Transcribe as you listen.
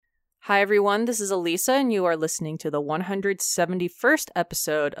Hi everyone, this is Elisa and you are listening to the 171st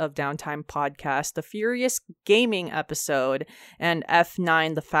episode of Downtime Podcast, the Furious Gaming episode, and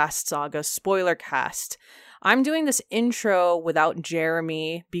F9 The Fast Saga spoiler cast. I'm doing this intro without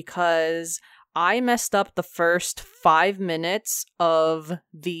Jeremy because I messed up the first 5 minutes of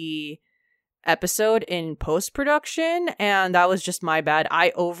the episode in post-production, and that was just my bad.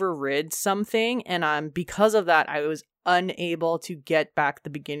 I overrid something, and because of that, I was unable to get back the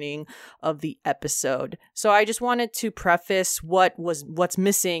beginning of the episode. So I just wanted to preface what's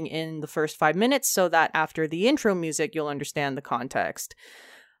missing in the first 5 minutes so that after the intro music, you'll understand the context.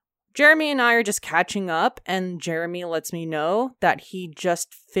 Jeremy and I are just catching up, and Jeremy lets me know that he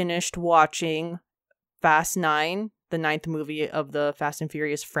just finished watching Fast 9, the 9th movie of the Fast and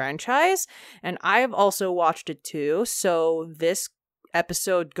Furious franchise, and I've also watched it too, so this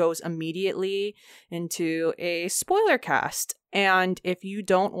episode goes immediately into a spoiler cast. And if you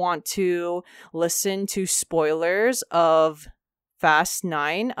don't want to listen to spoilers of Fast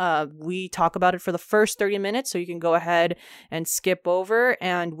 9, we talk about it for the first 30 minutes, so you can go ahead and skip over,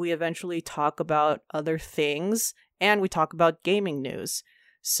 and we eventually talk about other things, and we talk about gaming news.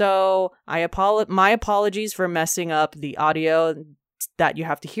 So my apologies for messing up the audio that you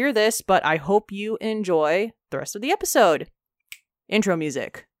have to hear this, but I hope you enjoy the rest of the episode. Intro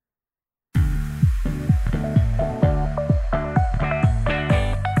music.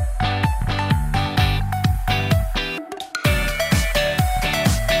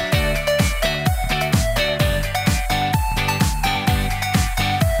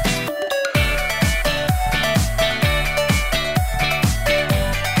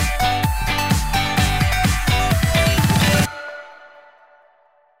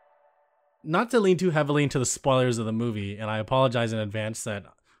 Not to lean too heavily into the spoilers of the movie, and I apologize in advance that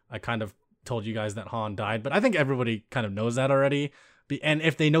I kind of told you guys that Han died, but I think everybody kind of knows that already. And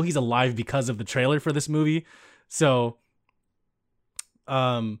if they know he's alive because of the trailer for this movie. So,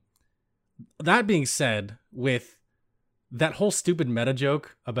 that being said, with that whole stupid meta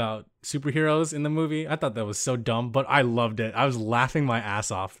joke about superheroes in the movie, I thought that was so dumb, but I loved it. I was laughing my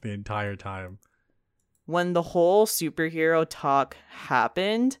ass off the entire time. When the whole superhero talk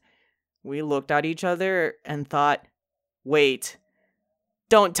happened, we looked at each other and thought, wait,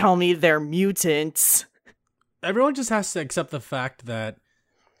 don't tell me they're mutants. Everyone just has to accept the fact that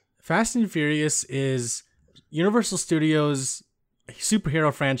Fast and Furious is Universal Studios'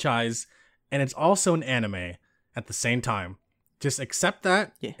 superhero franchise, and it's also an anime at the same time. Just accept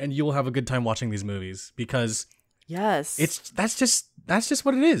that, and you will have a good time watching these movies, because yes, that's just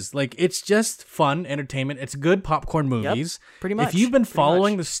what it is. Like, it's just fun entertainment. It's good popcorn movies. Yep, pretty much. If you've been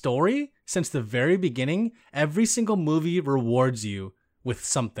following the story since the very beginning, every single movie rewards you with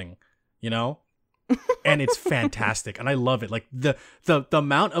something, you know? And it's fantastic, and I love it. Like, the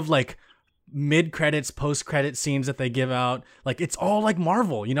amount of like mid-credits, post-credit scenes that they give out, like, it's all like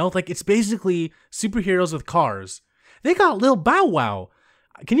Marvel, you know? Like, it's basically superheroes with cars. They got Lil Bow Wow.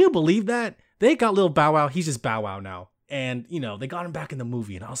 Can you believe that? They got Lil Bow Wow. He's just Bow Wow now. And, you know, they got him back in the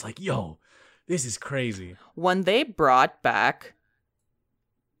movie, and I was like, yo, this is crazy. When they brought back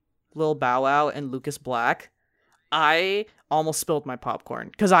Lil Bow Wow and Lucas Black, I almost spilled my popcorn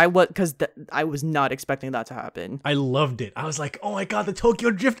because I was not expecting that to happen. I loved it. I was like, oh my god, the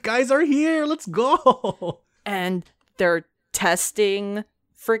Tokyo Drift guys are here. Let's go. And they're testing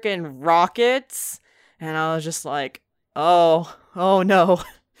freaking rockets, and I was just like, oh no.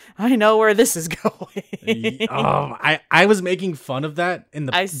 I know where this is going. I was making fun of that in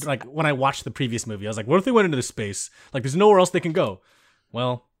the like when I watched the previous movie. I was like, what if they went into space? Like, there's nowhere else they can go.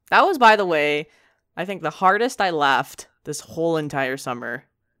 Well, that was, by the way, I think the hardest I laughed this whole entire summer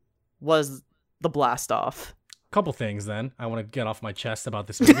was the blast off. Couple things then I want to get off my chest about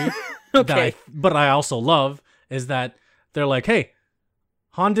this movie. Okay. But I also love is that they're like, hey,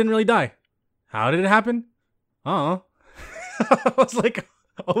 Han didn't really die. How did it happen? I was like,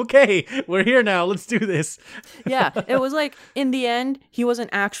 okay, we're here now. Let's do this. Yeah, it was like, in the end, he wasn't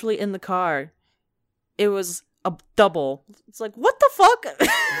actually in the car. It was a double. It's like, what the fuck?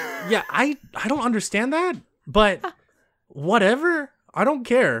 Yeah, I don't understand that, but whatever. I don't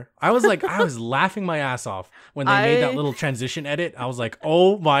care. I was laughing my ass off when they made that little transition edit. I was like,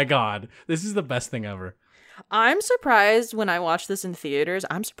 oh my god, this is the best thing ever. I'm surprised when I watched this in theaters.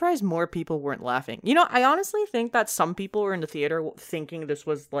 I'm surprised more people weren't laughing. You know, I honestly think that some people were in the theater thinking this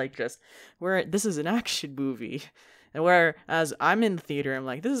was like this is an action movie. And whereas I'm in the theater, I'm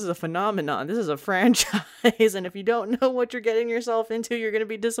like, this is a phenomenon. This is a franchise. And if you don't know what you're getting yourself into, you're going to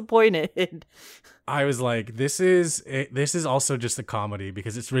be disappointed. I was like, this is also just a comedy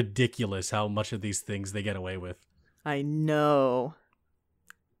because it's ridiculous how much of these things they get away with. I know.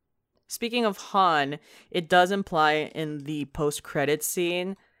 Speaking of Han, it does imply in the post-credits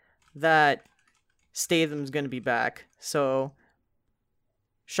scene that Statham's going to be back. So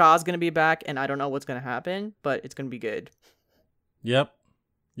Shaw's going to be back, and I don't know what's going to happen, but it's going to be good. Yep.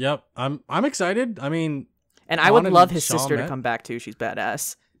 I'm excited. I mean, and I would love his Shaw sister to met. come back too. She's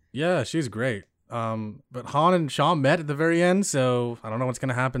badass. Yeah, she's great. But Han and Shaw met at the very end, so I don't know what's going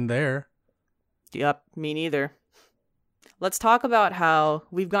to happen there. Yep, me neither. Let's talk about how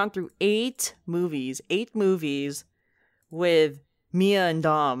we've gone through 8 movies with Mia and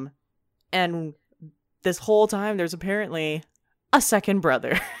Dom. And this whole time, there's apparently a second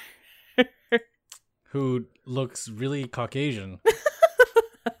brother. Who looks really Caucasian.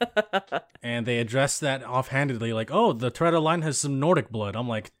 And they address that offhandedly, like, oh, the Toretto line has some Nordic blood. I'm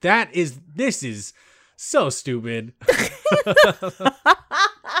like, this is so stupid.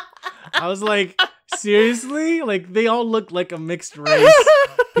 I was like, seriously? Like, they all look like a mixed race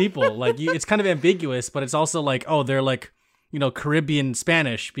people. Like, it's kind of ambiguous, but it's also like, oh, they're like, Caribbean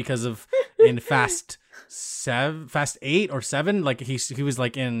Spanish because of in Fast 8 or 7. Like, he was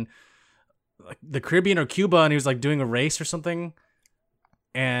like in like the Caribbean or Cuba, and he was like doing a race or something.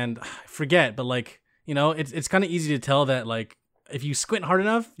 And I forget, but like, it's kind of easy to tell that, like, if you squint hard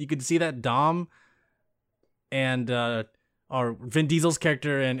enough, you could see that Dom and our Vin Diesel's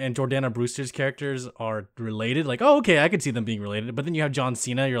character and Jordana Brewster's characters are related. Like, oh, okay, I could see them being related. But then you have John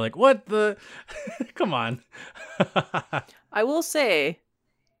Cena. You're like, what the? Come on. I will say,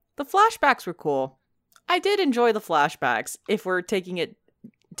 the flashbacks were cool. I did enjoy the flashbacks. If we're taking it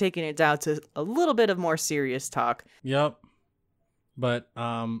down to a little bit of more serious talk. Yep. But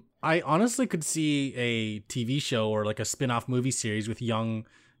I honestly could see a TV show or like a spin-off movie series with young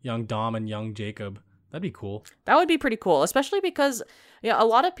Dom and young Jacob. That'd be cool. That would be pretty cool, especially because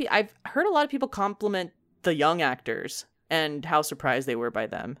I've heard a lot of people compliment the young actors and how surprised they were by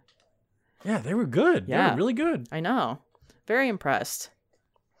them. Yeah, they were good. Yeah. They were really good. I know. Very impressed.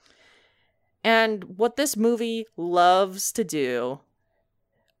 And what this movie loves to do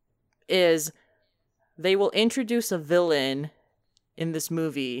is they will introduce a villain in this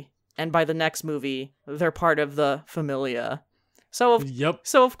movie, and by the next movie, they're part of the Familia. So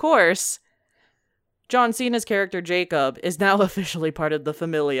of course, John Cena's character Jacob is now officially part of the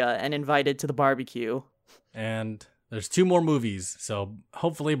Familia and invited to the barbecue. And there's 2 more movies, so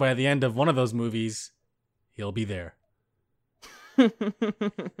hopefully by the end of one of those movies, he'll be there.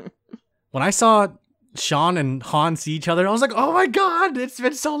 When I saw Sean and Han see each other, I was like, oh my god, it's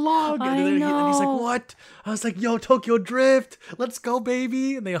been so long. And he's like, what? I was like, yo, Tokyo Drift, let's go,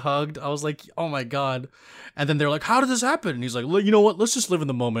 baby. And they hugged. I was like, oh my god. And then they're like, how did this happen? And he's like, you know what? Let's just live in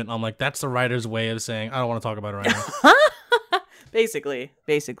the moment. I'm like, that's the writer's way of saying, I don't want to talk about it right now. Basically.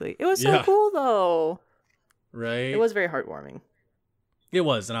 It was so cool, though. Right? It was very heartwarming. It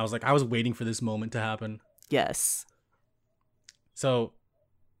was. And I was like, I was waiting for this moment to happen. Yes. So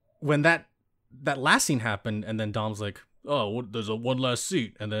when that last scene happened, and then Dom's like, oh, there's a one last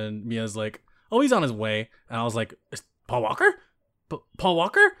seat. And then Mia's like, oh, he's on his way. And I was like, is Paul Walker? Paul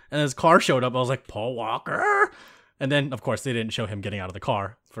Walker? And his car showed up. I was like, Paul Walker? And then, of course, they didn't show him getting out of the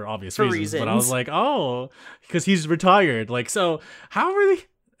car for obvious reasons. But I was like, oh, because he's retired. Like, so how are they?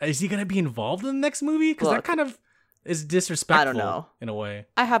 Is he going to be involved in the next movie? Because that kind of is disrespectful. I don't know. In a way.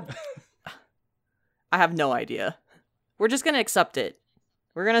 I have no idea. We're just going to accept it.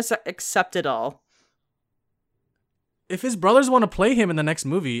 We're going to accept it all. If his brothers want to play him in the next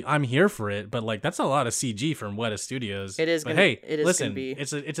movie, I'm here for it. But like, that's a lot of CG from Weta Studios. It is. But hey, listen, gonna be.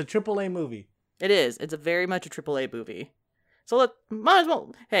 it's a AAA movie. It is. It's a very much a AAA movie. So might as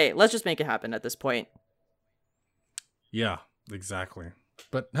well. Hey, let's just make it happen at this point. Yeah, exactly.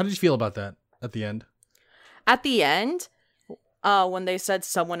 But how did you feel about that at the end? At the end, when they said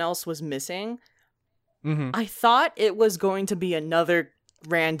someone else was missing, I thought it was going to be another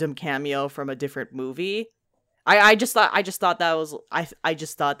random cameo from a different movie. I just thought that was I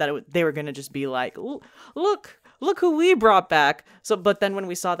just thought that they were gonna just be like, look who we brought back. So, but then when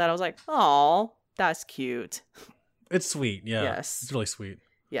we saw that, I was like, oh, that's cute. It's sweet, yeah. Yes, it's really sweet.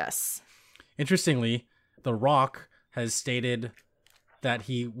 Yes. Interestingly, The Rock has stated that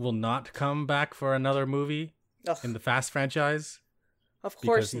he will not come back for another movie in the Fast franchise. Of course,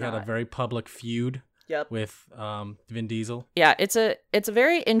 because he had a very public feud. With Vin Diesel. Yeah, it's a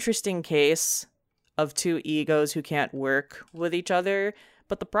very interesting case of 2 egos who can't work with each other.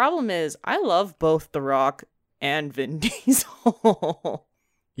 But the problem is, I love both The Rock and Vin Diesel.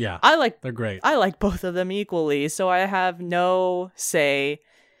 Yeah, they're great. I like both of them equally, so I have no say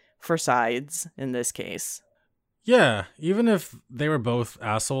for sides in this case. Yeah, even if they were both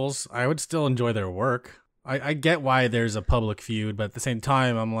assholes, I would still enjoy their work. I get why there's a public feud, but at the same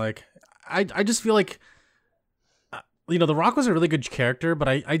time, I'm like, I just feel like, The Rock was a really good character, but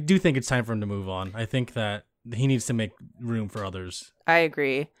I do think it's time for him to move on. I think that he needs to make room for others. I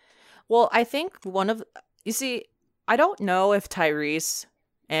agree. Well, I think you see, I don't know if Tyrese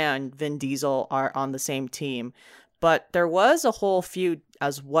and Vin Diesel are on the same team, but there was a whole feud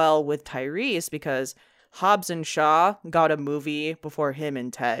as well with Tyrese because Hobbs and Shaw got a movie before him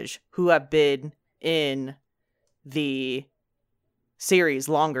and Tej, who have been in the series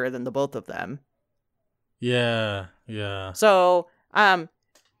longer than the both of them. Yeah. So,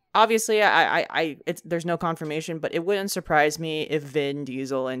 obviously, there's no confirmation, but it wouldn't surprise me if Vin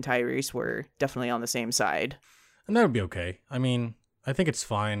Diesel and Tyrese were definitely on the same side. And that would be okay. I mean, I think it's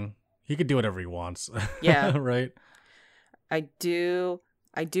fine. He could do whatever he wants. Yeah. Right? I did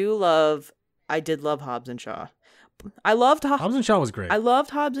love Hobbs and Shaw. I loved Hobbs and Shaw was great. I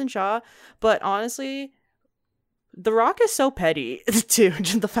loved Hobbs and Shaw, but honestly, The Rock is so petty too.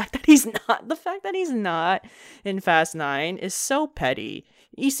 The fact that he's not in Fast 9 is so petty.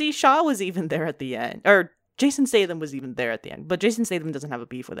 You see, Shaw was even there at the end, or Jason Statham was even there at the end, but Jason Statham doesn't have a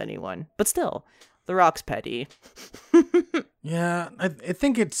beef with anyone. But still, The Rock's petty. Yeah, I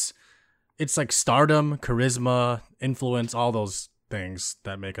think it's like stardom, charisma, influence, all those things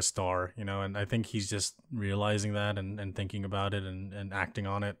that make a star, and I think he's just realizing that and thinking about it and acting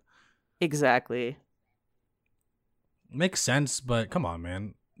on it. Exactly. Makes sense, but come on,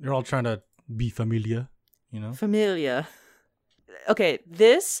 man. You're all trying to be familia, Familia. Okay,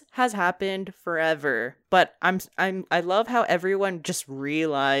 this has happened forever, but I love how everyone just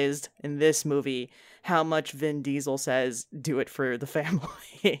realized in this movie how much Vin Diesel says do it for the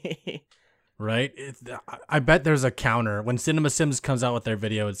family. Right? I bet there's a counter. When Cinema Sims comes out with their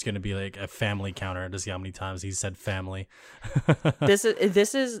video, it's going to be like a family counter to see how many times he said family. This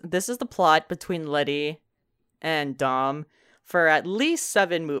is the plot between Letty and Dom for at least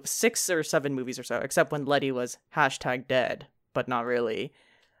 6 or 7 movies or so, except when Letty was #dead, but not really.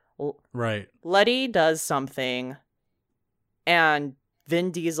 Right. Letty does something, and Vin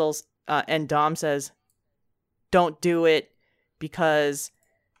Diesel's and Dom says, "Don't do it because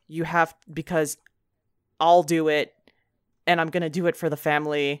I'll do it, and I'm gonna do it for the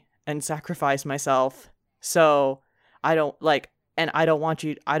family and sacrifice myself. So I don't want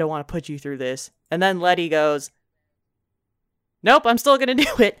to put you through this." And then Letty goes, "Nope, I'm still gonna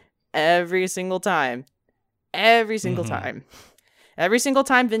do it." Every single time. Every single time. Every single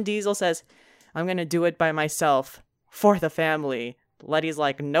time Vin Diesel says, "I'm gonna do it by myself for the family," Letty's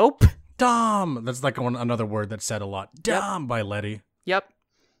like, "Nope." Dom! That's like another word that's said a lot. Dom by Letty. Yep.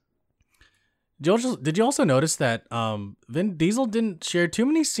 Did you also notice that Vin Diesel didn't share too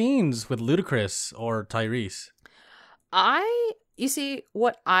many scenes with Ludacris or Tyrese? You see,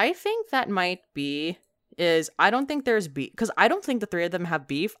 what I think that might be is I don't think there's beef, because I don't think the three of them have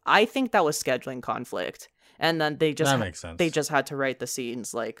beef. I think that was scheduling conflict, and then that makes sense. They just had to write the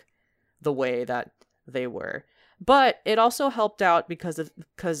scenes like the way that they were. But it also helped out because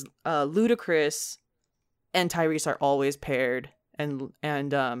Ludacris and Tyrese are always paired, and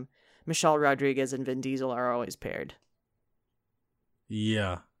Michelle Rodriguez and Vin Diesel are always paired.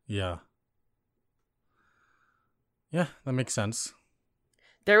 Yeah, that makes sense.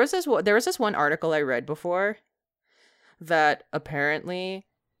 There was this one article I read before that apparently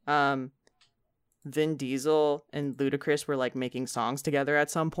Vin Diesel and Ludacris were like making songs together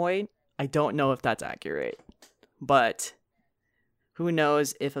at some point. I don't know if that's accurate, but who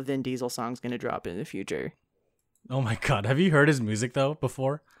knows if a Vin Diesel song's going to drop in the future. Oh my god, have you heard his music though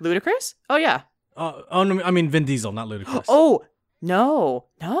before? Ludacris? Oh yeah. No, I mean Vin Diesel, not Ludacris. Oh, no.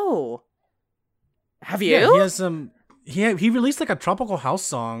 Have you? Yeah, he has some he released like a tropical house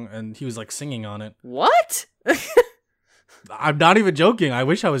song and he was like singing on it. What? I'm not even joking. I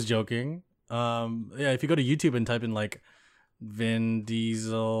wish I was joking. Yeah, if you go to YouTube and type in like Vin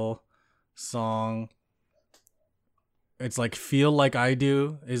Diesel song, it's like Feel Like I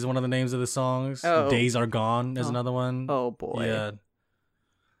Do is one of the names of the songs. Oh. Days Are Gone is another one. Oh boy. Yeah.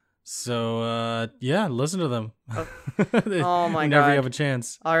 So yeah, listen to them. Oh my god. Whenever you have a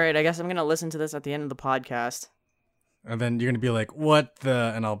chance. All right, I guess I'm going to listen to this at the end of the podcast. And then you're going to be like, "What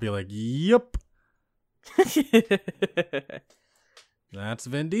the?" And I'll be like, "Yup." That's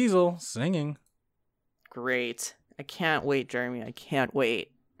Vin Diesel singing. Great. I can't wait, Jeremy. I can't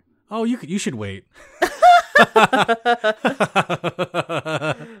wait. Oh, you should wait.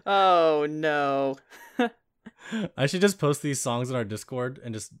 Oh no. I should just post these songs in our Discord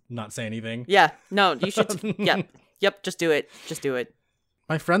and just not say anything. Yeah. No, you should. Yep. Just do it. Just do it.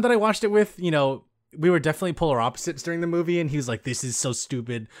 My friend that I watched it with, we were definitely polar opposites during the movie, and he was like, "This is so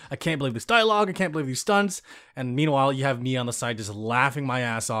stupid. I can't believe this dialogue. I can't believe these stunts." And meanwhile, you have me on the side just laughing my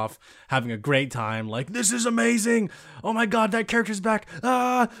ass off, having a great time. Like, this is amazing. Oh my god, that character's back.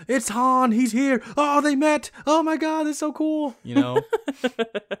 Ah, it's Han. He's here. Oh, they met. Oh my god, that's so cool. You know.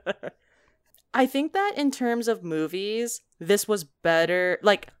 I think that in terms of movies, this was better.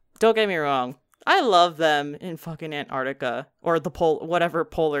 Like, don't get me wrong. I love them in fucking Antarctica or the whatever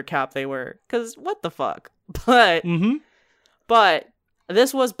polar cap they were. Cause what the fuck? But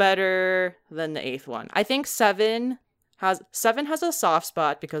this was better than the 8th one. I think 7 has a soft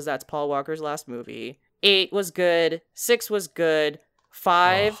spot because that's Paul Walker's last movie. 8 was good. 6 was good.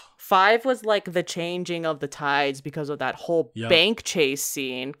 5 was like the changing of the tides because of that whole bank chase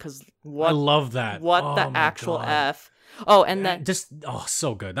scene. Cause what I love that. What the actual F. Oh, and then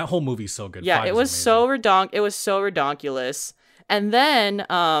so good. That whole movie's so good. Yeah, 5 it was so redonkulous. And then,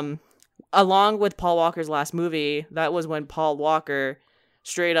 along with Paul Walker's last movie, that was when Paul Walker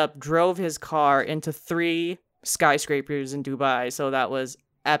straight up drove his car into 3 skyscrapers in Dubai. So that was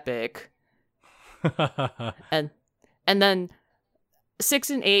epic. and then 6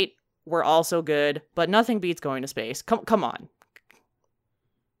 and 8 were also good, but nothing beats going to space. Come on.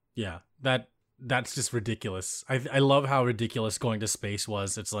 Yeah, that's just ridiculous. I love how ridiculous going to space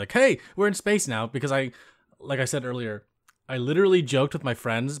was. It's like, hey, we're in space now, because like I said earlier, I literally joked with my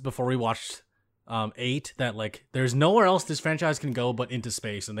friends before we watched 8 that like there's nowhere else this franchise can go but into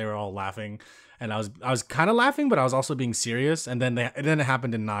space, and they were all laughing, and I was kind of laughing, but I was also being serious. And then it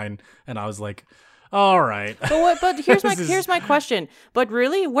happened in 9, and I was like, all right. But here's my question. But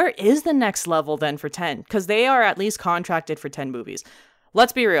really, where is the next level then for 10? Because they are at least contracted for 10 movies.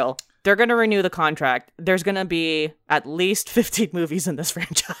 Let's be real. They're going to renew the contract. There's going to be at least 15 movies in this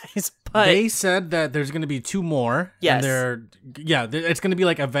franchise. But they said that there's going to be 2 more. Yes. And it's going to be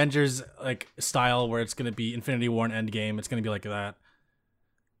like Avengers like style, where it's going to be Infinity War and Endgame. It's going to be like that.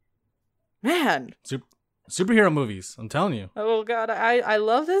 Man. Superhero movies. I'm telling you. Oh, God. I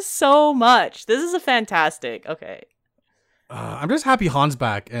love this so much. This is a fantastic. Okay. I'm just happy Han's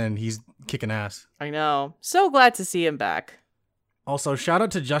back and he's kicking ass. I know. So glad to see him back. Also, shout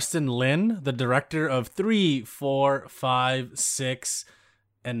out to Justin Lin, the director of 3, 4, 5, 6,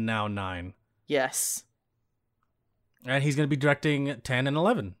 and now 9. Yes. And he's going to be directing 10 and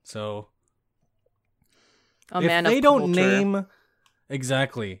 11. So, if they don't name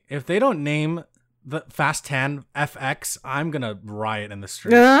the Fast 10 FX, I'm going to riot in the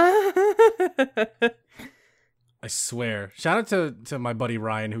street. I swear. Shout out to my buddy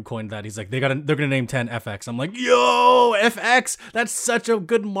Ryan who coined that. He's like, they're gonna name 10 FX. I'm like, yo, FX. That's such a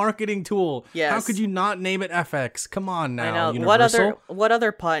good marketing tool. Yes. How could you not name it FX? Come on now. I know. Universal? What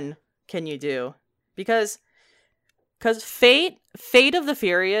other pun can you do? Because Fate of the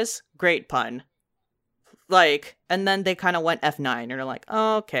Furious, great pun. Like, and then they kind of went F9 and they're like,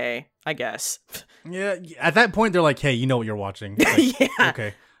 oh, okay, I guess. Yeah. At that point, they're like, hey, you know what you're watching. Like, yeah.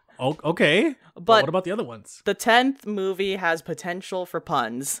 Okay. Okay, but what about the other ones? The 10th movie has potential for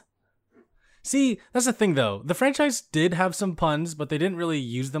puns. See, that's the thing, though. The franchise did have some puns, but they didn't really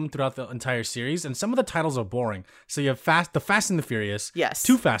use them throughout the entire series, and some of the titles are boring. So you have the Fast and the Furious. Yes.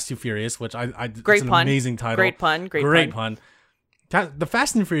 Too Fast, Too Furious, which great it's an pun. Amazing title. Great pun. The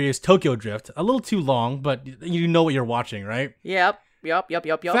Fast and Furious Tokyo Drift, a little too long, but you know what you're watching, right? Yep.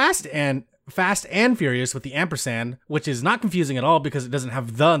 Fast and Furious with the ampersand, which is not confusing at all because it doesn't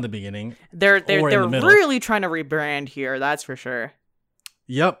have the in the beginning. They're really trying to rebrand here, that's for sure.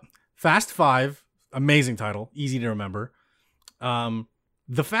 Yep. Fast 5, amazing title, easy to remember.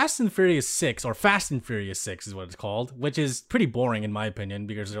 The Fast and Furious 6, or Fast and Furious 6 is what it's called, which is pretty boring in my opinion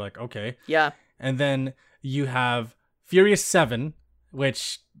because they're like, okay. Yeah. And then you have Furious 7,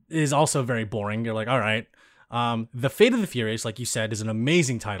 which is also very boring. You're like, all right. The Fate of the Furious, like you said, is an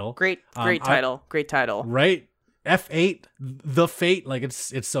amazing title. Great title. Great title. Right? F8, The Fate, like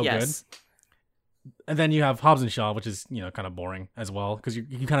it's so good. And then you have Hobbs and Shaw, which is, kind of boring as well, because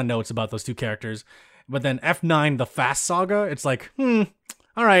you kind of know it's about those two characters. But then F9, The Fast Saga, it's like, all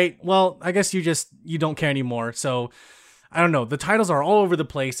right, well, I guess you don't care anymore. So, I don't know. The titles are all over the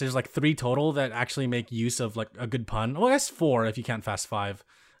place. There's like 3 total that actually make use of like a good pun. Well, I guess 4 if you count Fast 5.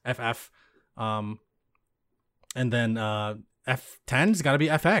 FF. And then F10's got to be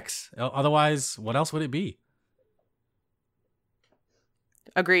FX. Otherwise, what else would it be?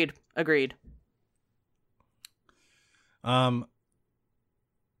 Agreed. I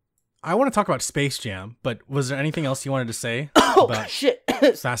want to talk about Space Jam, but was there anything else you wanted to say about shit.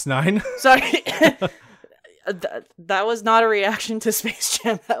 Fast 9? Sorry. That was not a reaction to Space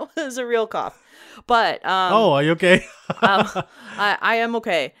Jam. That was a real cough. But are you okay? I am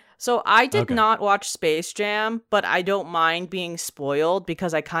okay. So I did Okay. not watch Space Jam, but I don't mind being spoiled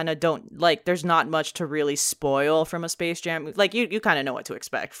because I kind of don't like. There's not much to really spoil from a Space Jam. Like you kind of know what to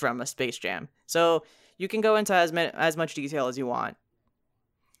expect from a Space Jam, so you can go into as much detail as you want.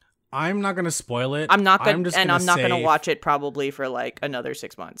 I'm not gonna spoil it. I'm not I'm gonna, just and gonna I'm not gonna say watch it probably for like another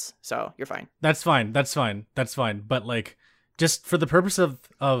 6 months. So you're fine. that's fine. That's fine. That's fine. But like, just for the purpose of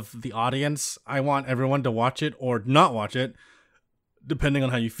the audience, I want everyone to watch it or not watch it, depending on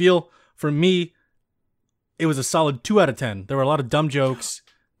how you feel. For me, it was a solid 2 out of 10. There were a lot of dumb jokes.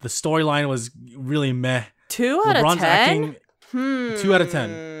 The storyline was really meh. 2 out of LeBron's 10. acting 2 out of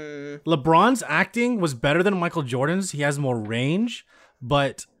 10. LeBron's acting was better than Michael Jordan's. He has more range,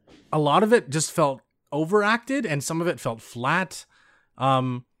 but a lot of it just felt overacted and some of it felt flat.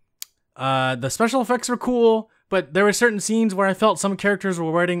 The special effects were cool, but there were certain scenes where I felt some characters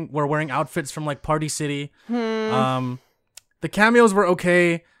were wearing outfits from like Party City. The cameos were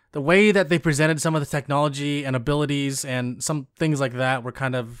okay. The way that they presented some of the technology and abilities and some things like that were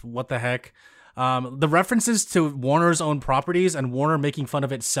kind of what the heck. The references to Warner's own properties and Warner making fun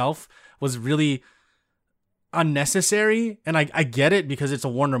of itself was really unnecessary. And I get it because it's a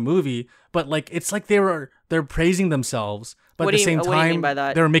Warner movie, but like it's like they're praising themselves, but at the same what do you mean time by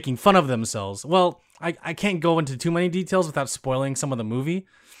that? they were making fun of themselves. Well, I can't go into too many details without spoiling some of the movie.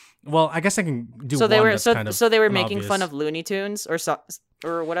 Well, I guess I can do. So they one were that's so kind of so they were making obvious. fun of Looney Tunes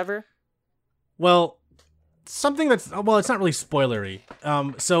or whatever. Well, something that's it's not really spoilery.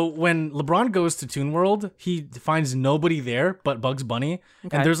 So when LeBron goes to Toon World, he finds nobody there but Bugs Bunny,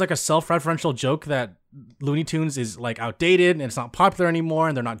 Okay. and there's like a self-referential joke that Looney Tunes is like outdated and it's not popular anymore,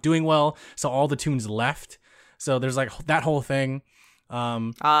 and they're not doing well, so all the tunes left. So there's like that whole thing.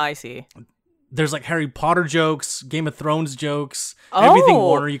 I see. There's like Harry Potter jokes, Game of Thrones jokes, everything Oh!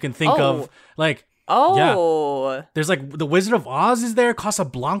 Warner you can think of. Like Oh, there's like the Wizard of Oz is there.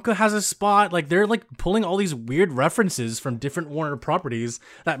 Casablanca has a spot. Like they're like pulling all these weird references from different Warner properties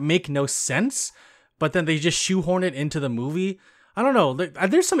that make no sense, but then they just shoehorn it into the movie. I don't know.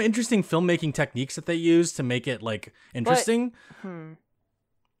 There's some interesting filmmaking techniques that they use to make it like interesting.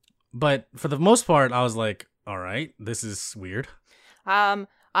 But for the most part, I was like, all right, this is weird.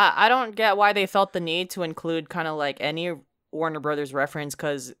 I don't get why they felt the need to include kind of like any Warner Brothers reference,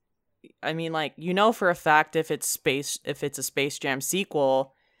 because I mean, like, you know for a fact if it's a Space Jam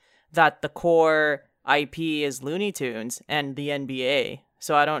sequel, that the core IP is Looney Tunes and the NBA.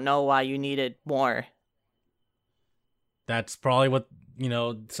 So I don't know why you needed more. That's probably what,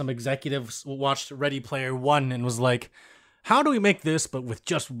 some executives watched Ready Player One and was like, how do we make this but with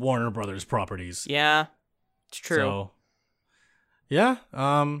just Warner Brothers properties? Yeah, it's true. So, yeah,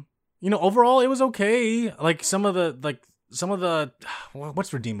 overall it was okay. Like some of the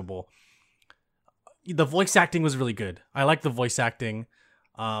what's redeemable? The voice acting was really good. I like the voice acting.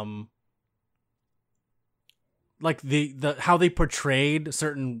 Like the how they portrayed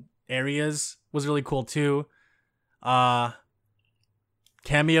certain areas was really cool too.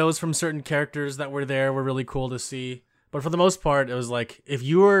 Cameos from certain characters that were there were really cool to see. But for the most part, it was like, if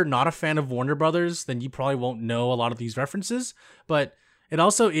you are not a fan of Warner Brothers, then you probably won't know a lot of these references. But it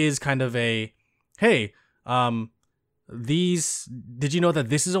also is kind of a, hey, did you know that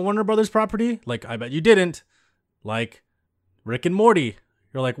this is a Warner Brothers property? Like, I bet you didn't. Like, Rick and Morty.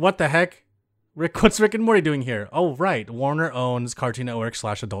 You're like, what the heck? What's Rick and Morty doing here? Oh, right. Warner owns Cartoon Network /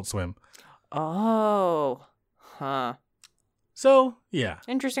 Adult Swim. Oh, huh. So, yeah.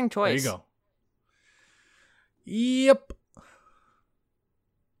 Interesting choice. There you go. Yep.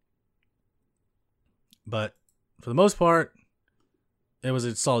 But for the most part, it was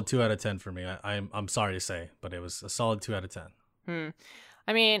a solid 2 out of 10 for me. I'm sorry to say, but it was a solid 2 out of 10.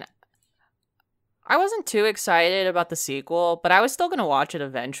 I mean, I wasn't too excited about the sequel, but I was still gonna watch it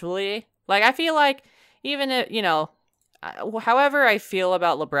eventually. Like, I feel like even if, however I feel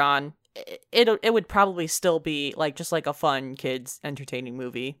about LeBron, it would probably still be like just like a fun kids entertaining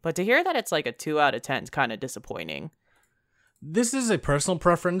movie. But to hear that it's like a 2 out of 10 is kind of disappointing. This is a personal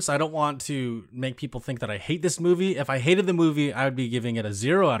preference. I don't want to make people think that I hate this movie. If I hated the movie, I would be giving it a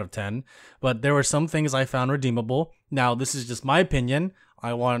 0 out of 10. But there were some things I found redeemable. Now, this is just my opinion.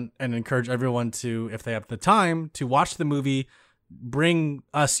 I want and encourage everyone to, if they have the time, to watch the movie, bring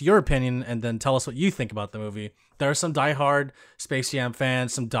us your opinion, and then tell us what you think about the movie. There are some diehard Space Jam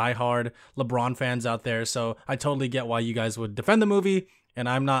fans, some diehard LeBron fans out there, so I totally get why you guys would defend the movie, and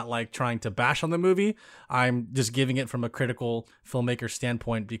I'm not like trying to bash on the movie. I'm just giving it from a critical filmmaker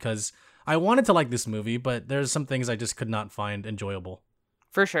standpoint because I wanted to like this movie, but there's some things I just could not find enjoyable.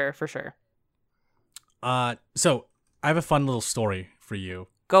 For sure, for sure. So I have a fun little story for you.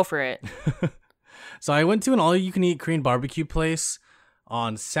 Go for it. So I went to an all-you-can-eat Korean barbecue place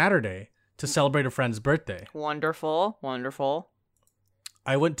on Saturday to celebrate a friend's birthday. Wonderful. Wonderful.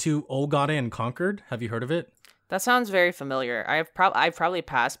 I went to Olgade in Concord. Have you heard of it? That sounds very familiar. I've probably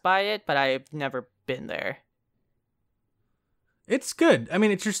passed by it, but I've never been there. It's good. I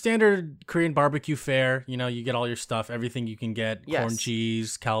mean, it's your standard Korean barbecue fare. You know, you get all your stuff, everything you can get, Yes. corn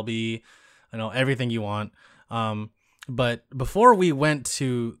cheese, kalbi, everything you want. But before we went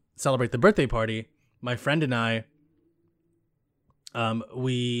to celebrate the birthday party, my friend and I,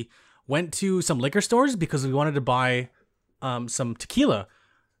 we went to some liquor stores because we wanted to buy some tequila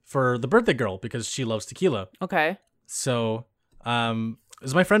for the birthday girl because she loves tequila. Okay. So, it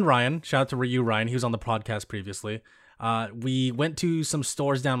was my friend Ryan. Shout out to you, Ryan. He was on the podcast previously. We went to some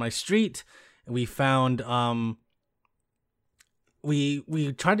stores down my street. We found we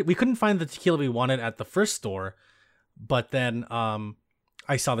couldn't find the tequila we wanted at the first store, but then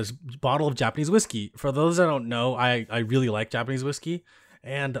I saw this bottle of Japanese whiskey. For those that don't know, I really like Japanese whiskey,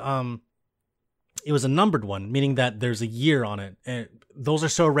 and it was a numbered one, meaning that there's a year on it. And those are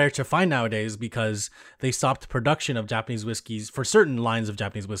so rare to find nowadays because they stopped production of Japanese whiskeys for certain lines of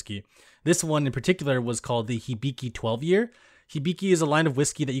Japanese whiskey. This one in particular was called the Hibiki 12 year. Hibiki is a line of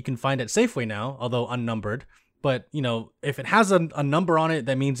whiskey that you can find at Safeway now, although unnumbered. But, if it has a number on it,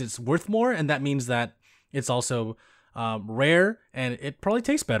 that means it's worth more. And that means that it's also rare and it probably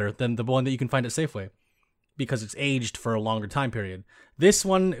tastes better than the one that you can find at Safeway because it's aged for a longer time period. This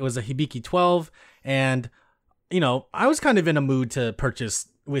one, it was a Hibiki 12. And, I was kind of in a mood to purchase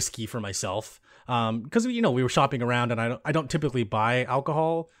whiskey for myself. Because we were shopping around, and I don't typically buy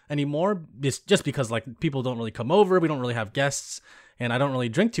alcohol anymore. It's just because people don't really come over, we don't really have guests, and I don't really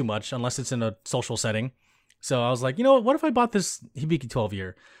drink too much unless it's in a social setting. So I was like, what if I bought this Hibiki 12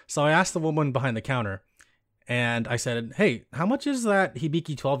 year? So I asked the woman behind the counter, and I said, "Hey, how much is that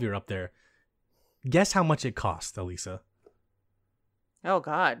Hibiki 12 year up there?" Guess how much it cost, Elisa? Oh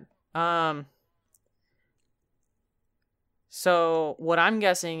God. So what I'm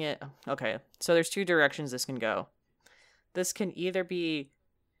guessing okay, so there's two directions this can go. This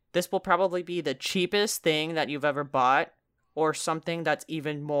will probably be the cheapest thing that you've ever bought, or something that's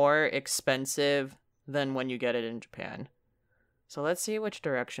even more expensive than when you get it in Japan. So let's see which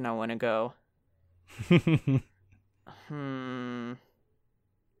direction I want to go.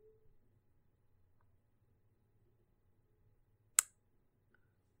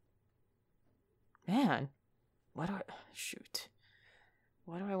 Man. What do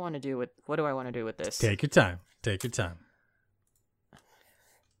I want to do with this? Take your time.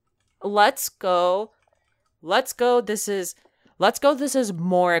 Let's go. This is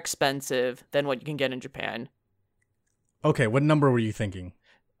more expensive than what you can get in Japan. Okay, what number were you thinking?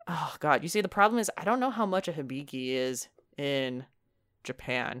 Oh God, you see, the problem is I don't know how much a hibiki is in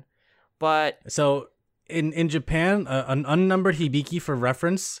Japan, but so in Japan, an unnumbered hibiki for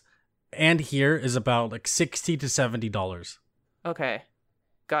reference, and here is about $60 to $70. Okay,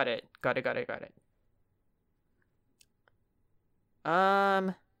 got it.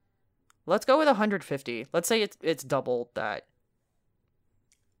 Let's go with 150. Let's say it's double that.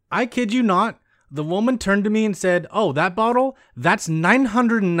 I kid you not. The woman turned to me and said, "Oh, that bottle? That's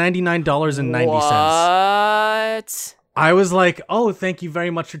 $999.90." What? I was like, "Oh, thank you very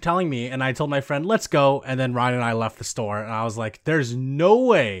much for telling me." And I told my friend, "Let's go." And then Ryan and I left the store. And I was like, "There's no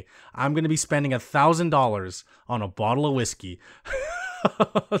way I'm going to be spending $1,000 on a bottle of whiskey."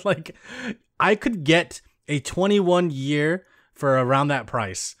 I could get a 21 year for around that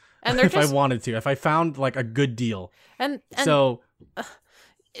price. And if I wanted to, if I found a good deal. And so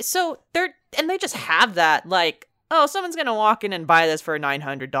they just have that, oh, someone's gonna walk in and buy this for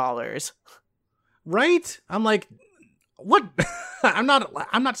 $900, right? I'm like, what? I'm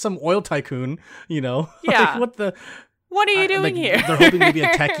not some oil tycoon, Yeah. What are you doing here? They're hoping maybe a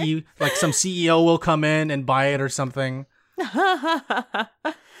techie, some CEO will come in and buy it or something.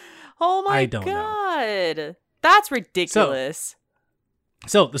 Oh my God know. That's ridiculous.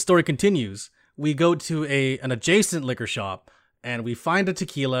 So the story continues. We go to an adjacent liquor shop and we find a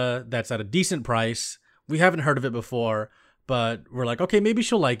tequila that's at a decent price. We haven't heard of it before, but we're like, okay, maybe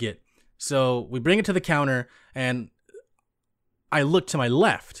she'll like it. So we bring it to the counter and I look to my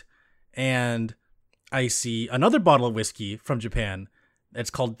left and I see another bottle of whiskey from Japan.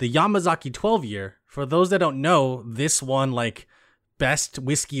 It's called the Yamazaki 12 year. For those that don't know, this won best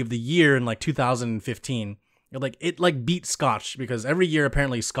whiskey of the year in 2015. It beat Scotch because every year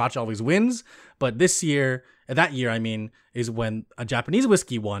apparently Scotch always wins, but that year is when a Japanese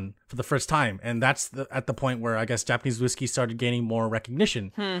whiskey won for the first time, and that's at the point where I guess Japanese whiskey started gaining more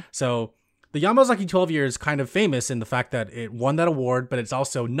recognition. So the Yamazaki 12 year is kind of famous in the fact that it won that award, but it's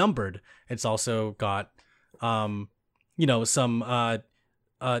also numbered. It's also got some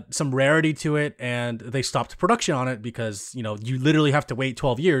some rarity to it, and they stopped production on it because, you know, you literally have to wait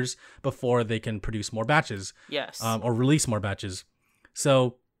 12 years before they can produce more batches. Yes. Or release more batches.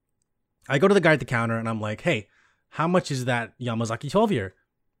 So I go to the guy at the counter and I'm like, hey, how much is that Yamazaki 12 year?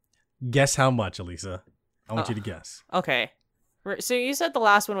 Guess how much, Elisa? I want you to guess. Okay. So you said the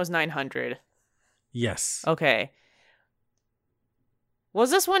last one was 900. Yes. Okay. Was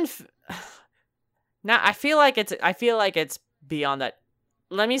this one now I feel like it's beyond that.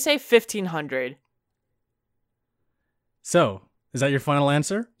 Let me say 1500. So, is that your final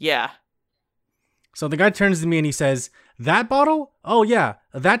answer? Yeah. So the guy turns to me and he says, that bottle? Oh yeah,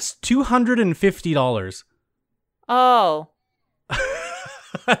 that's $250. Oh.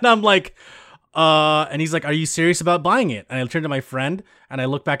 And I'm like, and he's like, are you serious about buying it? And I turn to my friend and I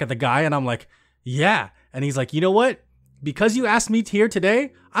look back at the guy and I'm like, yeah. And he's like, you know what? Because you asked me here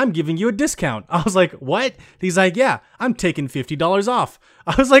today, I'm giving you a discount. I was like, what? He's like, yeah, I'm taking $50 off.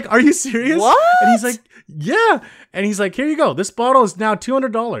 I was like, are you serious? What? And he's like, yeah. And he's like, here you go. This bottle is now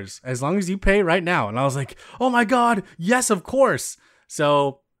 $200 as long as you pay right now. And I was like, oh my God, yes, of course.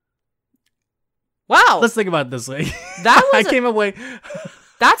 So, wow. let's think about it this way. That was I came away.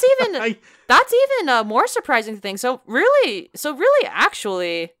 That's even a more surprising thing. So really,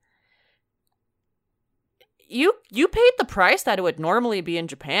 actually, you paid the price that it would normally be in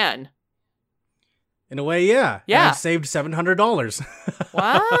Japan. In a way, yeah. Yeah. And I saved $700.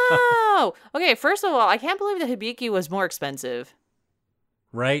 Wow. Okay, first of all, I can't believe the Hibiki was more expensive.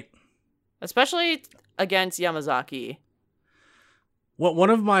 Right? Especially against Yamazaki. What one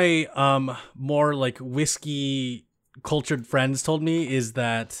of my more like whiskey cultured friends told me is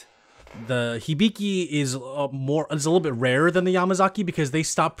that the Hibiki is a little bit rarer than the Yamazaki because they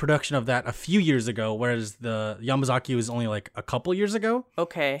stopped production of that a few years ago, whereas the Yamazaki was only like a couple years ago.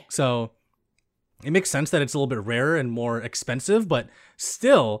 Okay. So it makes sense that it's a little bit rarer and more expensive, but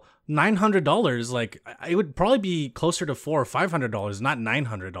still $900. Like it would probably be closer to $400 or $500, not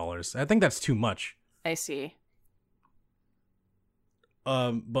 $900. I think that's too much. I see.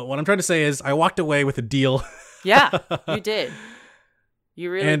 But what I'm trying to say is I walked away with a deal. Yeah, you did. You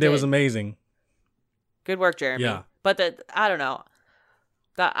really and did. it was amazing. Good work, Jeremy. Yeah. But I don't know.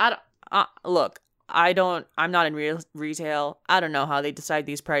 Look, I'm not in retail. I don't know how they decide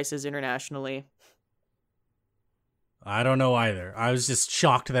these prices internationally. I don't know either. I was just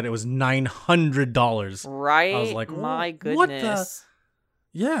shocked that it was $900. Right? I was like, my goodness. What the?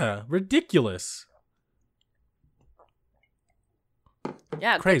 Yeah, ridiculous.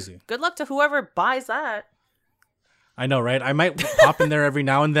 Yeah, crazy. Good luck to whoever buys that. I know, right? I might pop in there every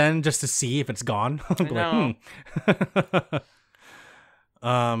now and then just to see if it's gone. I know.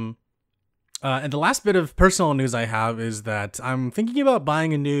 And the last bit of personal news I have is that I'm thinking about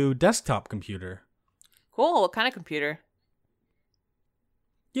buying a new desktop computer. Cool. What kind of computer?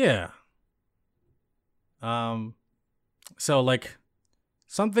 Yeah. So like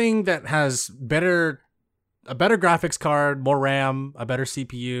something that has a better graphics card, more RAM, a better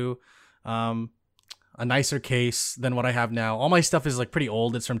CPU, a nicer case than what I have now. All my stuff is like pretty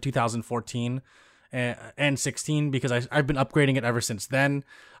old. It's from 2014 and 16 because I've been upgrading it ever since then.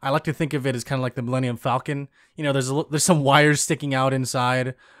 I like to think of it as kind of like the Millennium Falcon. You know, there's some wires sticking out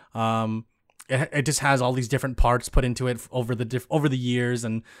inside. It just has all these different parts put into it over the years,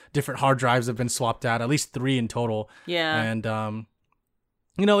 and different hard drives have been swapped out, at least 3 in total. Yeah. And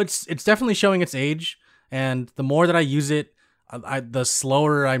you know, it's definitely showing its age, and the more that I use it, the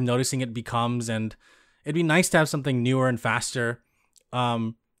slower I'm noticing it becomes, and it'd be nice to have something newer and faster.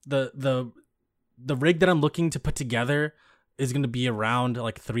 The rig that I'm looking to put together is going to be around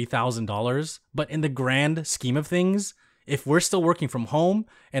like $3,000, but in the grand scheme of things, if we're still working from home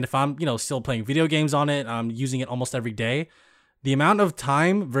and if I'm, still playing video games on it, I'm using it almost every day, the amount of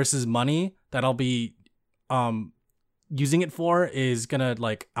time versus money that I'll be using it for is going to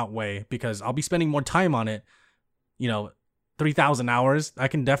like outweigh, because I'll be spending more time on it. 3,000 hours. I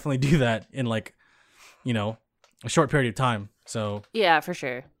can definitely do that in like, a short period of time. So yeah, for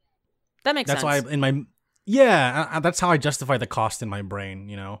sure. That makes sense. That's why that's how I justify the cost in my brain,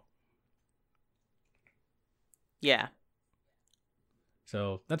 Yeah.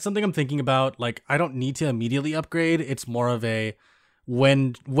 So that's something I'm thinking about. Like, I don't need to immediately upgrade. It's more of a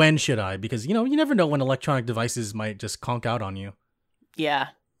when should I? Because, you never know when electronic devices might just conk out on you. Yeah.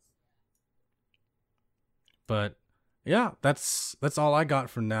 But yeah, that's all I got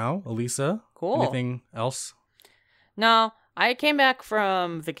for now. Elisa, cool. Anything else? No, I came back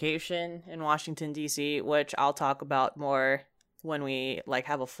from vacation in Washington, D.C., which I'll talk about more when we like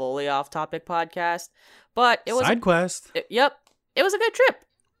have a fully off-topic podcast. But it was side quest. Yep. It was a good trip.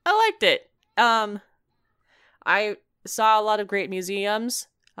 I liked it. I saw a lot of great museums.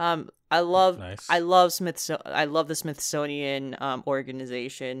 Nice. I love the Smithsonian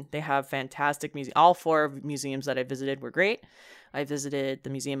organization. They have fantastic museum. All four museums that I visited were great. I visited the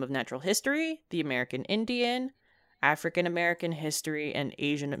Museum of Natural History, the American Indian, African American History, and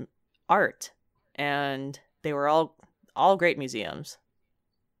Asian Art, and they were all great museums.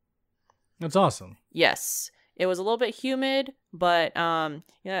 That's awesome. Yes, it was a little bit humid, but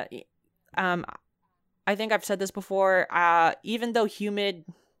yeah, I think I've said this before. Even though humid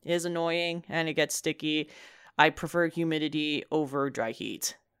is annoying and it gets sticky, I prefer humidity over dry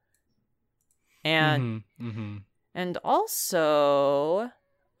heat. And and also,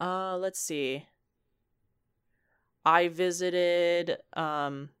 let's see. I visited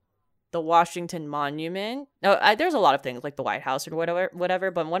the Washington Monument. No, there's a lot of things like the White House or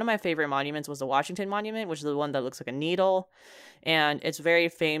whatever. But one of my favorite monuments was the Washington Monument, which is the one that looks like a needle, and it's very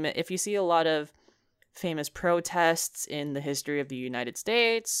famous. If you see a lot of famous protests in the history of the United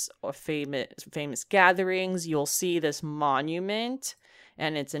States or famous gatherings, you'll see this monument,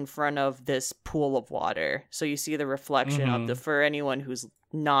 and it's in front of this pool of water. So you see the reflection of for anyone who's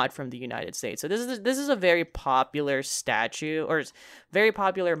not from the United States. So this is a very popular statue or very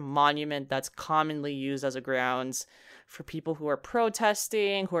popular monument that's commonly used as a grounds for people who are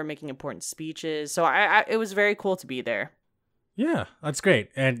protesting, who are making important speeches. So it was very cool to be there. Yeah, that's great.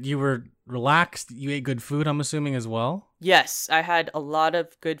 And you were relaxed. You ate good food, I'm assuming, as well? Yes, I had a lot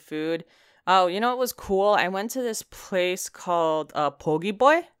of good food. Oh, you know what was cool? I went to this place called Pogi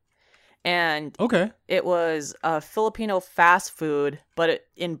Boy. And it was a Filipino fast food, but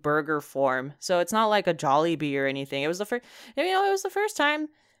in burger form. So it's not like a Jollibee or anything. It was the first time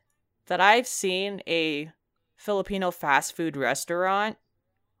that I've seen a Filipino fast food restaurant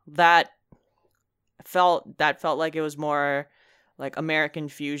that felt like it was more like American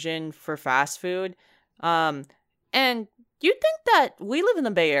fusion for fast food. And you'd think that we live in the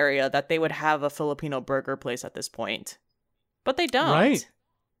Bay Area that they would have a Filipino burger place at this point, but they don't. Right.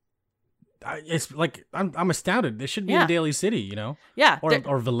 It's like I'm astounded. They should be in Daly City, you know? Yeah.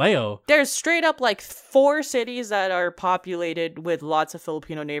 Or Vallejo. There's straight up like 4 cities that are populated with lots of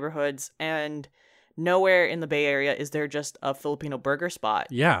Filipino neighborhoods, and nowhere in the Bay Area is there just a Filipino burger spot.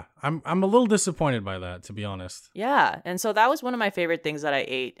 Yeah. I'm a little disappointed by that, to be honest. Yeah. And so that was one of my favorite things that I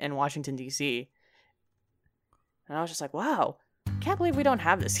ate in Washington, D.C. And I was just like, wow, can't believe we don't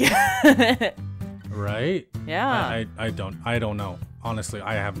have this yet. Right? Yeah. I don't know. Honestly,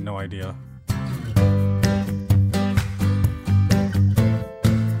 I have no idea.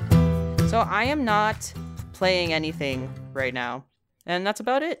 So I am not playing anything right now, and that's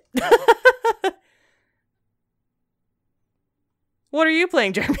about it. What are you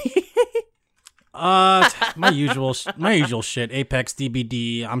playing, Jeremy? My usual shit. Apex,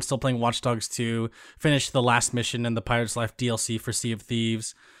 DBD. I'm still playing Watch Dogs 2. Finished the last mission in the Pirate's Life DLC for Sea of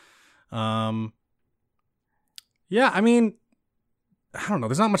Thieves. Yeah, I mean, I don't know.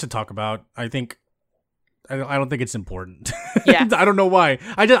 There's not much to talk about. I don't think it's important. Yeah. I don't know why.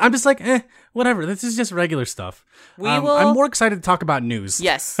 I'm just like, whatever. This is just regular stuff. I'm more excited to talk about news.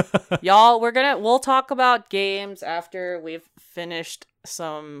 Yes. Y'all, we'll talk about games after we've finished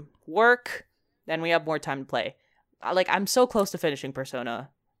some work, then we have more time to play. I'm so close to finishing Persona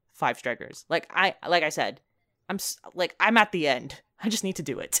 5 Strikers. Like I said, I'm at the end. I just need to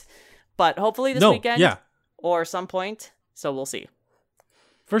do it. But hopefully this weekend or some point. So we'll see.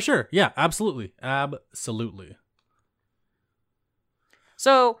 For sure. Yeah, absolutely. Absolutely.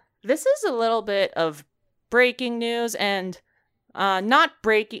 So this is a little bit of breaking news, and not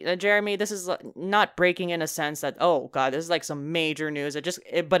breaking, Jeremy, this is not breaking in a sense that, oh god, this is like some major news.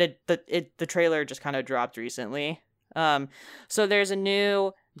 The trailer just kind of dropped recently. So there's a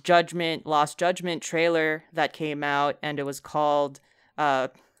new Lost Judgment trailer that came out, and it was called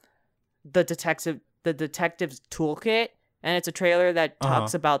the Detective's Toolkit. And it's a trailer that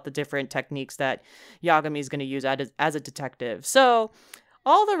talks about the different techniques that Yagami is going to use as a detective. So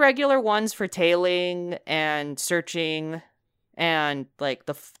all the regular ones for tailing and searching and like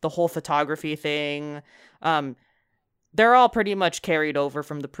the whole photography thing, they're all pretty much carried over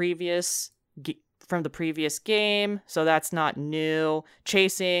from the previous game. So that's not new.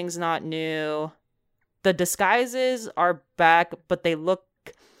 Chasing's not new. The disguises are back, but they look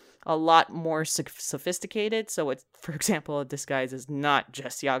a lot more sophisticated. So it's, for example, a disguise is not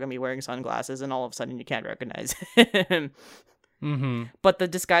just Yagami wearing sunglasses and all of a sudden you can't recognize him. Mm-hmm. But the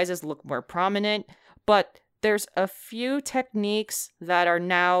disguises look more prominent. But there's a few techniques that are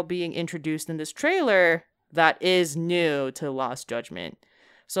now being introduced in this trailer that is new to Lost Judgment.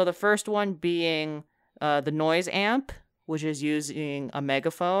 So the first one being the noise amp, which is using a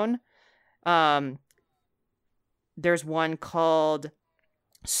megaphone. There's one called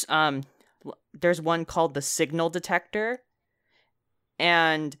S- Um, there's one called the Signal Detector,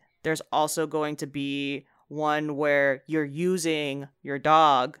 and there's also going to be one where you're using your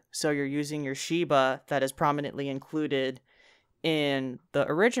dog, so you're using your Shiba that is prominently included in the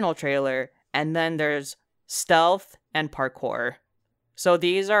original trailer, and then there's stealth and parkour. So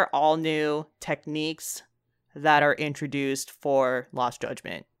these are all new techniques that are introduced for Lost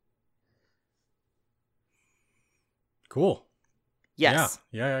Judgment. Cool. Yes.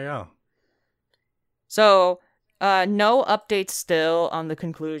 Yeah. So, no updates still on the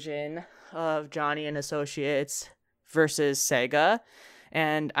conclusion of Johnny and Associates versus Sega.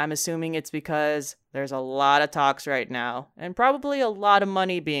 And I'm assuming it's because there's a lot of talks right now and probably a lot of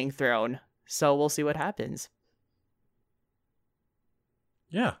money being thrown. So we'll see what happens.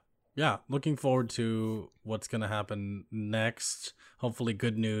 Yeah. Looking forward to what's going to happen next. Hopefully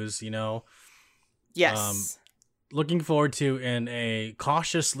good news, Yes. Looking forward to in a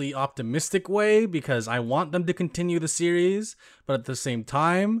cautiously optimistic way because I want them to continue the series, but at the same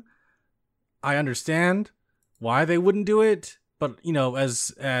time, I understand why they wouldn't do it. But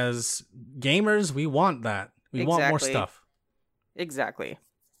as gamers, we want that. We want more stuff. Exactly.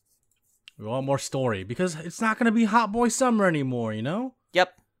 We want more story because it's not going to be Hot Boy Summer anymore.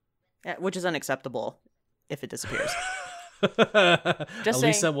 Yep. Which is unacceptable if it disappears.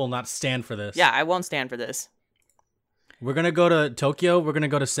 Elisa will not stand for this. Yeah, I won't stand for this. We're going to go to Tokyo. We're going to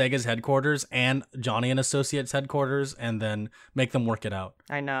go to Sega's headquarters and Johnny and Associates headquarters and then make them work it out.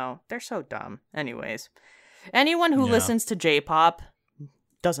 I know. They're so dumb. Anyways, anyone who listens to J-pop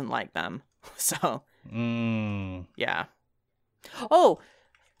doesn't like them. So, yeah. Oh,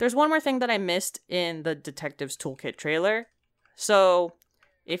 there's one more thing that I missed in the Detectives Toolkit trailer. So,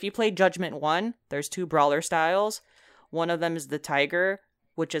 if you play Judgment 1, there's 2 brawler styles. One of them is the Tiger,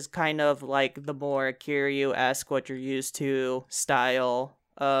 which is kind of like the more Kiryu-esque, what you're used to style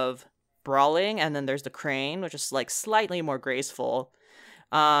of brawling. And then there's the Crane, which is like slightly more graceful.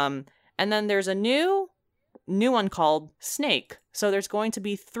 And then there's a new one called Snake. So there's going to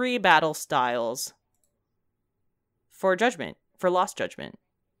be 3 battle styles for Lost Judgment.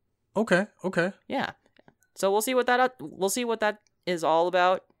 Okay. Yeah. So we'll see what that is all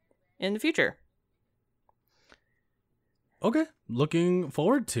about in the future. Okay. Looking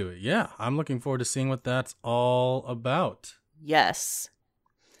forward to it. Yeah, I'm looking forward to seeing what that's all about. Yes.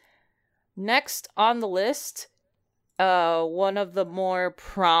 Next on the list, one of the more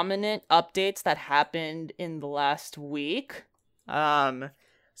prominent updates that happened in the last week. So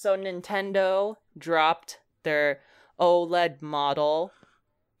Nintendo dropped their OLED model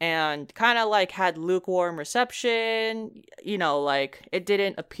and kind of like had lukewarm reception. Like it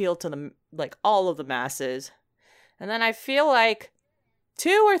didn't appeal to all of the masses. And then I feel like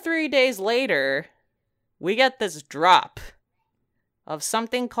 2 or 3 days later, we get this drop of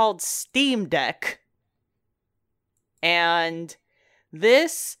something called Steam Deck. And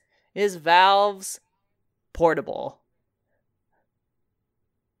this is Valve's portable.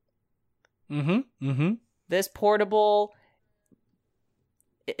 This portable...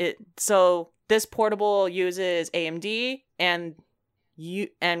 this portable uses AMD, and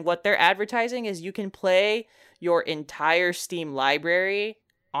what they're advertising is you can play your entire Steam library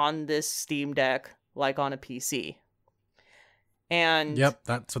on this Steam Deck like on a PC. And yep,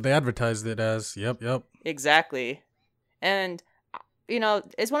 that's what they advertised it as. Yep. Exactly. And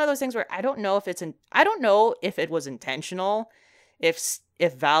it's one of those things where I don't know if it was intentional, if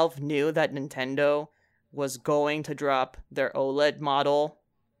Valve knew that Nintendo was going to drop their OLED model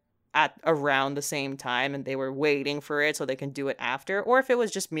at around the same time and they were waiting for it so they can do it after, or if it was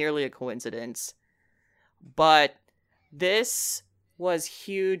just merely a coincidence. But this was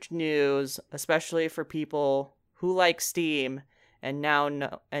huge news, especially for people who like Steam and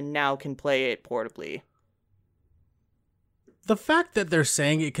now can play it portably. The fact that they're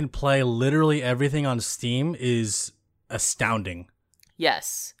saying it can play literally everything on Steam is astounding.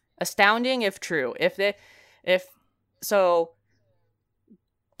 Yes. Astounding if true.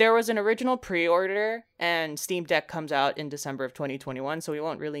 There was an original pre-order, and Steam Deck comes out in December of 2021, so we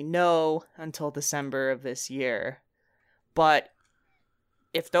won't really know until December of this year. But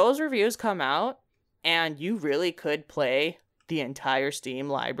if those reviews come out, and you really could play the entire Steam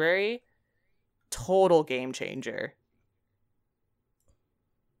library, total game changer.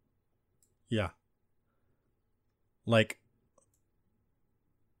 Yeah. Like,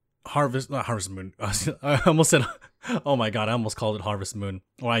 not Harvest Moon. I almost said, oh my god, I almost called it Harvest Moon.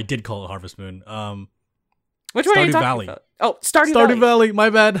 Or I did call it Harvest Moon. Which one are you talking Valley. about? Oh, Stardew Valley, my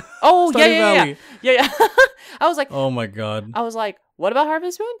bad. Oh, Stardew Valley. Yeah. I was like, oh my god. I was like, what about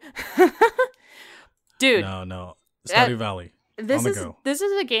Harvest Moon? Dude. No. Stardew Valley. this on the is go. this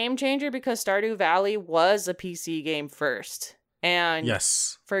is a game changer because Stardew Valley was a PC game first. And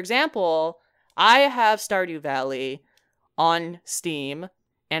Yes. for example, I have Stardew Valley on Steam,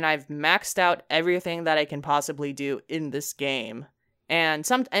 and I've maxed out everything that I can possibly do in this game. And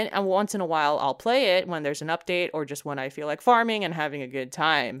once in a while I'll play it when there's an update or just when I feel like farming and having a good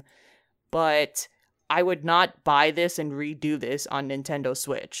time. But I would not buy this and redo this on Nintendo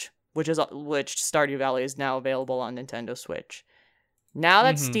Switch, which Stardew Valley is now available on Nintendo Switch. Now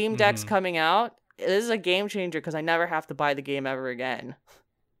that Steam Deck's coming out, this is a game changer because I never have to buy the game ever again.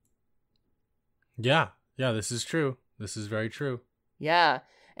 Yeah, this is true. This is very true. Yeah,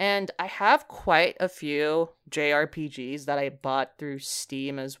 and I have quite a few JRPGs that I bought through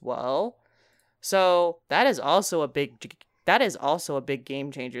Steam as well. So that is also a big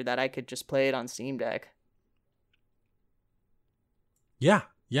game changer that I could just play it on Steam Deck. Yeah,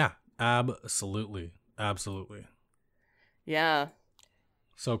 absolutely. Yeah.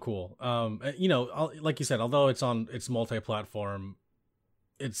 So cool. Like you said, although it's multi-platform,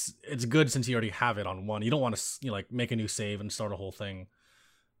 it's good since you already have it on one. You don't want to like make a new save and start a whole thing.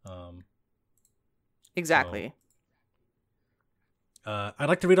 Exactly. I'd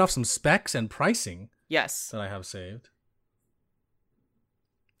like to read off some specs and pricing. Yes. That I have saved.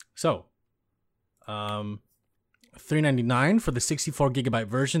 So, $399 for the 64 gigabyte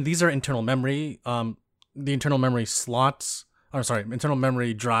version. These are internal memory. The internal memory internal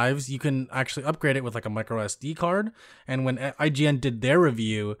memory drives. You can actually upgrade it with like a micro SD card. And when IGN did their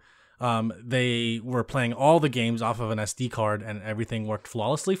review, they were playing all the games off of an SD card, and everything worked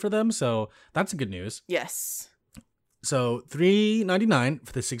flawlessly for them. So that's good news. Yes. So $399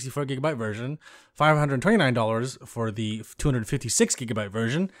 for the 64 gigabyte version, $529 for the 256 gigabyte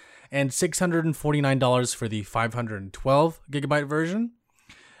version, and $649 for the 512 gigabyte version.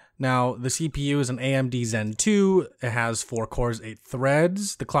 Now, the CPU is an AMD Zen 2. It has 4 cores, 8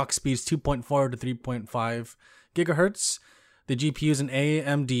 threads. The clock speed is 2.4 to 3.5 gigahertz. The GPU is an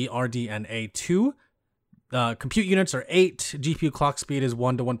AMD RDNA 2. Compute units are 8. GPU clock speed is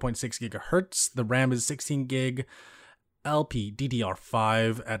 1 to 1.6 gigahertz. The RAM is 16 gig.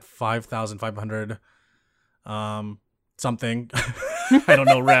 LPDDR5 at 5,500 something. I don't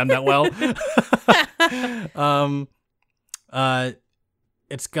know RAM that well.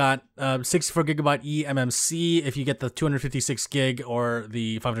 It's got 64 gigabyte eMMC. If you get the 256 gig or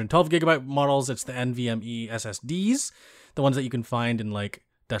the 512 gigabyte models, it's the NVMe SSDs, the ones that you can find in like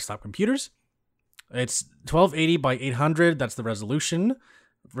desktop computers. It's 1280 by 800. That's the resolution.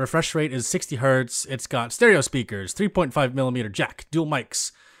 Refresh rate is 60 hertz. It's got stereo speakers, 3.5 millimeter jack, dual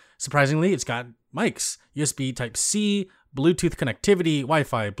mics. Surprisingly, it's got mics, USB Type-C, Bluetooth connectivity,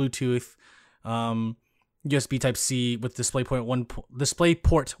 Wi-Fi, Bluetooth, USB Type-C with DisplayPort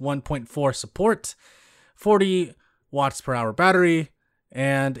 1.4 support, 40 watts per hour battery,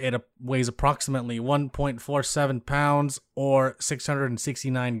 and it weighs approximately 1.47 pounds or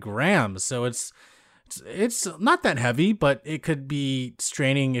 669 grams. So it's not that heavy, but it could be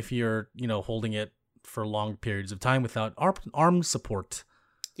straining if you're, holding it for long periods of time without arm support.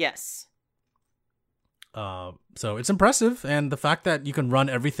 Yes. So it's impressive, and the fact that you can run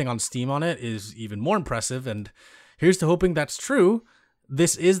everything on Steam on it is even more impressive, and here's to hoping that's true.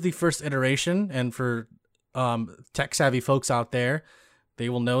 This is the first iteration, and for tech-savvy folks out there, they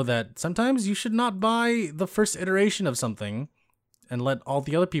will know that sometimes you should not buy the first iteration of something and let all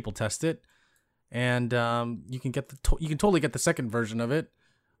the other people test it. And you can totally get the second version of it,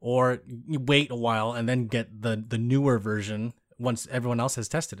 or you wait a while and then get the newer version once everyone else has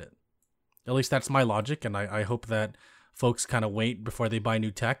tested it. At least that's my logic, and I hope that folks kind of wait before they buy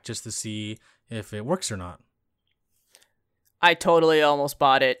new tech just to see if it works or not. I totally almost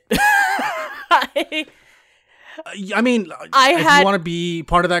bought it. I mean, if you want to be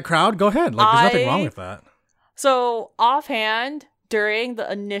part of that crowd, go ahead. Like, there's nothing wrong with that. So, offhand, during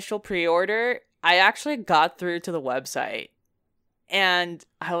the initial pre-order, I actually got through to the website, and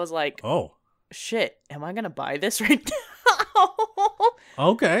I was like, "Oh, shit, am I gonna buy this right now?"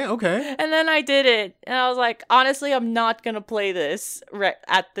 Okay. And then I did it, and I was like, honestly, I'm not gonna play this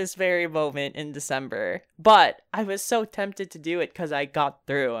at this very moment in December. But I was so tempted to do it because I got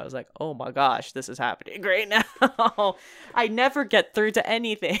through. I was like, oh my gosh, this is happening right now. I never get through to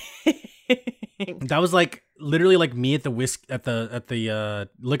anything. That was like literally like me at the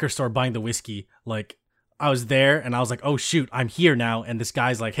liquor store buying the whiskey. Like, I was there and I was like, oh shoot, I'm here now. And this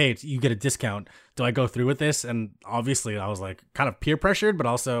guy's like, hey, you get a discount. Do I go through with this? And obviously I was like kind of peer pressured, but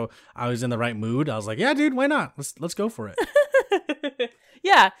also I was in the right mood. I was like, yeah, dude, why not? Let's go for it.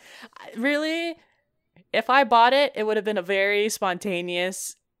 Yeah, really, if I bought it, it would have been a very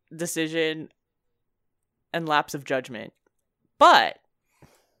spontaneous decision and lapse of judgment. But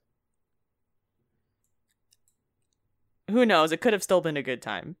who knows? It could have still been a good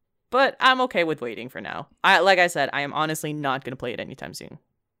time. But I'm okay with waiting for now. Like I said, I am honestly not going to play it anytime soon.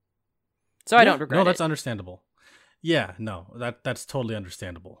 So I don't regret it. No, that's understandable. Yeah, no, that's totally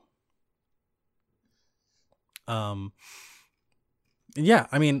understandable. Yeah,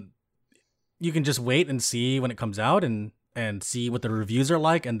 I mean, you can just wait and see when it comes out and see what the reviews are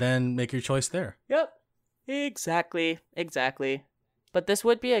like and then make your choice there. Yep. Exactly. But this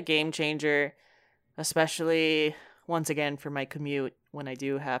would be a game changer, especially once again for my commute when I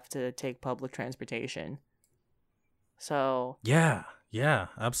do have to take public transportation. So yeah,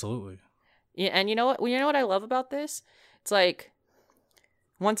 absolutely. Yeah, and you know what? You know what I love about this? It's like,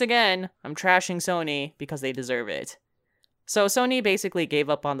 once again, I'm trashing Sony because they deserve it. So Sony basically gave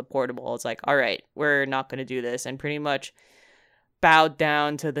up on the portable. It's like, all right, we're not going to do this, and pretty much bowed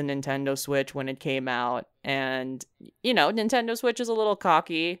down to the Nintendo Switch when it came out. And Nintendo Switch is a little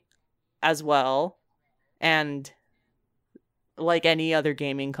cocky as well, and like any other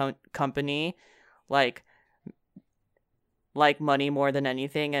gaming company, like money more than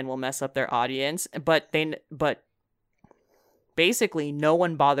anything and will mess up their audience. But basically no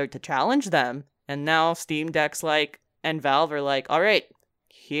one bothered to challenge them. And now Steam Deck's and Valve are like, all right,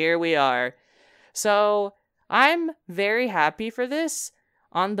 here we are. So I'm very happy for this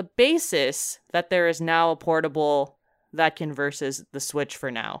on the basis that there is now a portable that can versus the Switch for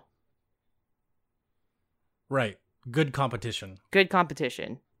now. Right. Good competition.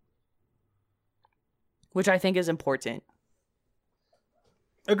 Which I think is important.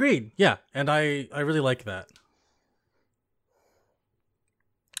 Agreed. Yeah, and I really like that.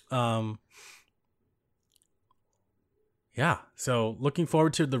 Yeah, so looking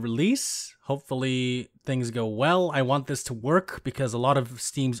forward to the release. Hopefully things go well. I want this to work because a lot of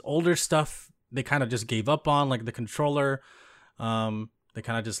Steam's older stuff they kind of just gave up on, like the controller. They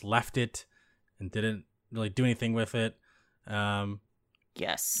kind of just left it and didn't really do anything with it.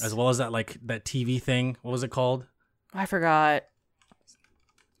 Yes. As well as that that TV thing. What was it called? I forgot.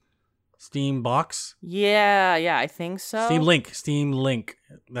 Steam Box? Yeah, I think so. Steam Link.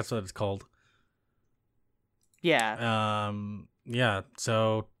 That's what it's called. Yeah. Yeah,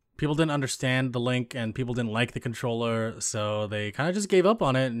 so people didn't understand the Link and people didn't like the controller, so they kind of just gave up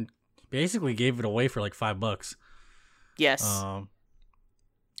on it and basically gave it away for $5. Yes.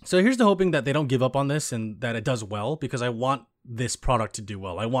 So here's to hoping that they don't give up on this and that it does well, because I want this product to do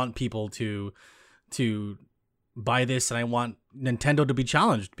well. I want people to buy this, and I want Nintendo to be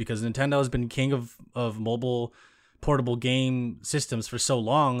challenged, because Nintendo has been king of mobile portable game systems for so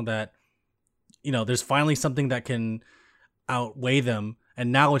long that there's finally something that can outweigh them,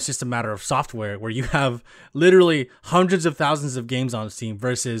 and now it's just a matter of software where you have literally hundreds of thousands of games on Steam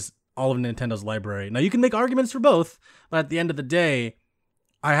versus all of Nintendo's library. Now you can make arguments for both, but at the end of the day,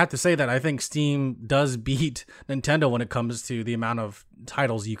 I have to say that I think Steam does beat Nintendo when it comes to the amount of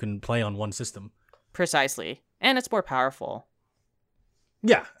titles you can play on one system. Precisely. And it's more powerful.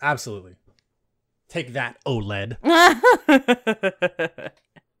 Yeah, absolutely. Take that, OLED.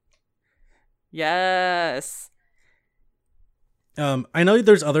 Yes. I know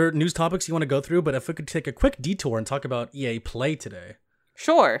there's other news topics you want to go through, but if we could take a quick detour and talk about EA Play today.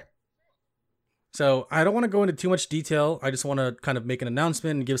 Sure. So I don't want to go into too much detail. I just want to kind of make an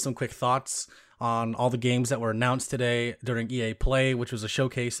announcement and give some quick thoughts on all the games that were announced today during EA Play, which was a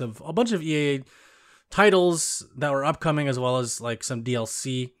showcase of a bunch of EA titles that were upcoming, as well as some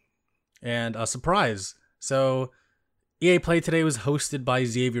DLC and a surprise. So EA Play today was hosted by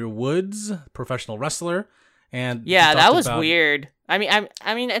Xavier Woods, professional wrestler, and yeah, that was weird. I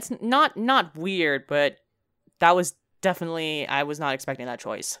mean, it's not weird, but that was definitely, I was not expecting that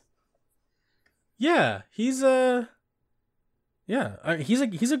choice. Yeah, he's a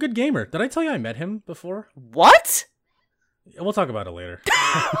good gamer. Did I tell you I met him before? What? We'll talk about it later.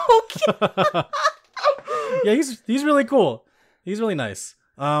 Okay. Yeah, he's really cool. He's really nice.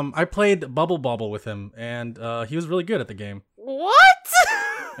 I played Bubble Bobble with him, and he was really good at the game. What?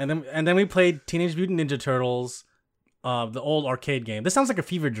 And then we played Teenage Mutant Ninja Turtles, the old arcade game. This sounds like a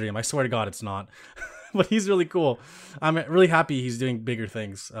fever dream. I swear to God, it's not. But he's really cool. I'm really happy he's doing bigger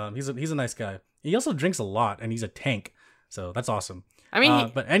things. He's a nice guy. He also drinks a lot, and he's a tank, so that's awesome. I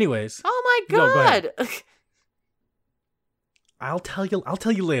mean, but anyways. Oh my God. Go ahead. I'll tell you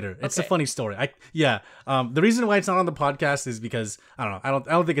later. It's a funny story. The reason why it's not on the podcast is because I don't know.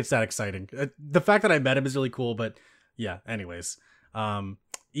 I don't think it's that exciting. The fact that I met him is really cool, but yeah. Anyways,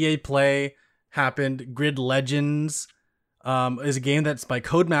 EA Play happened. Grid Legends is a game that's by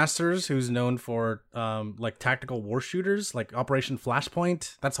Codemasters, who's known for like tactical war shooters, like Operation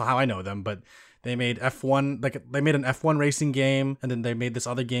Flashpoint. That's how I know them. But they made F1, like they made an F1 racing game, and then they made this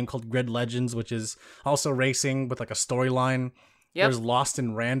other game called Grid Legends, which is also racing with like a storyline. Yep. There's Lost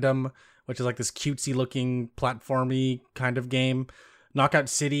in Random, which is like this cutesy looking platformy kind of game. Knockout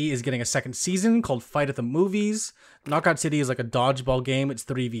City is getting a second season called Fight at the Movies. Knockout City is like a dodgeball game. It's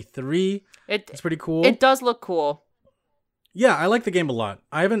 3v3. It's pretty cool. It does look cool. Yeah, I like the game a lot.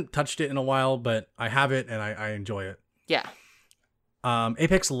 I haven't touched it in a while, but I have it and I enjoy it. Yeah.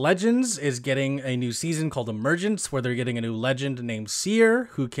 Apex Legends is getting a new season called Emergence, where they're getting a new legend named Seer,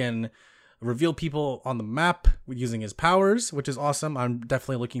 who can reveal people on the map using his powers, which is awesome. I'm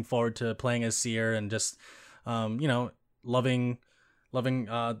definitely looking forward to playing as Seer and just, loving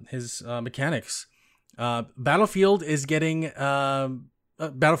his mechanics. Battlefield is getting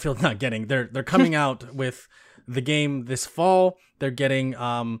Battlefield not getting. They're coming out with the game this fall. They're getting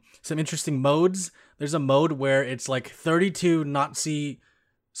some interesting modes. There's a mode where it's like 32 Nazi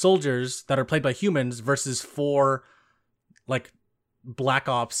soldiers that are played by humans versus 4 like Black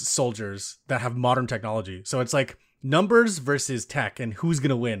Ops soldiers that have modern technology. So it's like numbers versus tech and who's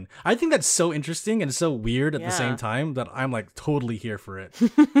gonna win. I think that's so interesting and so weird at the same time that I'm like totally here for it.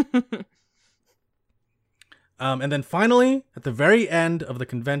 And then finally, at the very end of the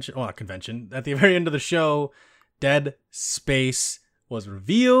at the very end of the show, Dead Space was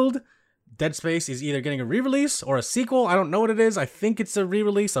revealed. Dead Space is either getting a re-release or a sequel. I don't know what it is. I think it's a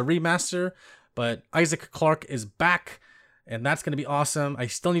re-release, a remaster, but Isaac Clarke is back, and that's going to be awesome. I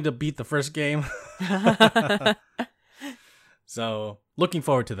still need to beat the first game. So, looking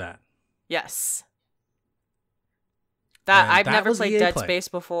forward to that. Yes. I've never played Dead Play. Space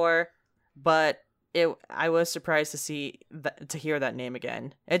before, but I was surprised to hear that name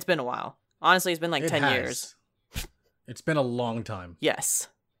again. It's been a while. Honestly, it's been like 10 years. It's been a long time. Yes.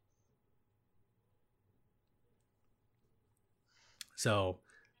 So,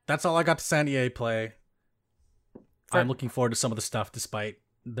 that's all I got to San EA Play. I'm looking forward to some of the stuff despite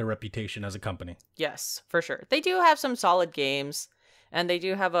their reputation as a company. Yes, for sure. They do have some solid games, and they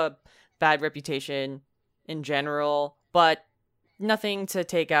do have a bad reputation in general, but nothing to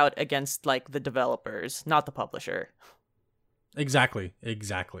take out against like the developers, not the publisher. Exactly.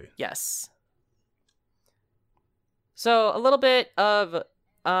 Yes. So a little bit of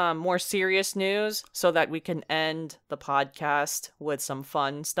more serious news so that we can end the podcast with some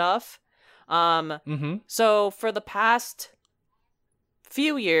fun stuff. So for the past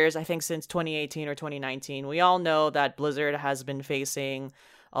few years, I think since 2018 or 2019, we all know that Blizzard has been facing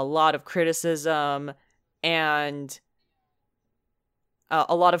a lot of criticism and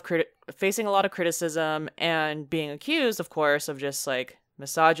facing a lot of criticism and being accused, of course, of just like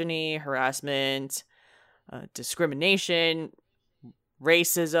misogyny, harassment, discrimination,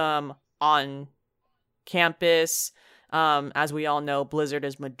 racism on campus. As we all know, Blizzard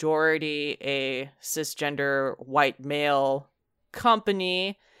is majority a cisgender white male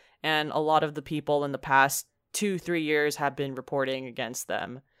company, and a lot of the people in the past 2-3 years have been reporting against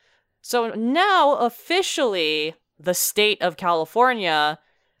them. So now officially the state of California's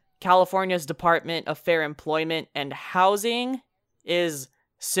Department of Fair Employment and Housing is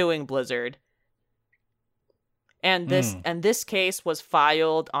suing Blizzard. And this case was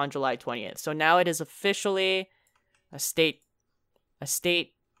filed on July 20th. So now it is officially a state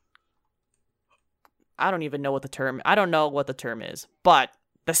I don't know what the term is, but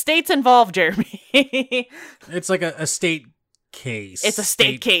the state's involved, Jeremy. It's like a state case. It's a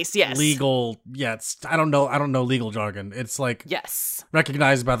state case, yes. Legal, yeah. I don't know legal jargon. It's like yes,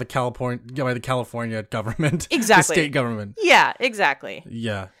 recognized by the California government, exactly, the state government. Yeah, exactly.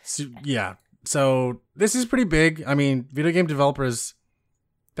 Yeah, So this is pretty big. I mean, video game developers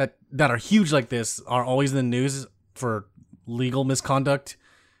that are huge like this are always in the news for legal misconduct.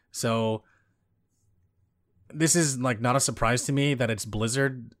 So this is like not a surprise to me that it's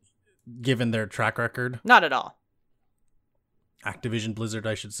Blizzard, given their track record. Not at all. Activision Blizzard,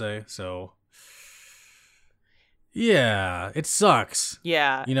 I should say. So yeah, it sucks.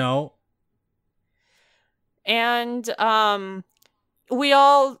 Yeah. You know? And we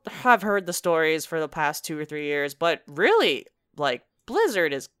all have heard the stories for the past 2 or 3 years, but really, like,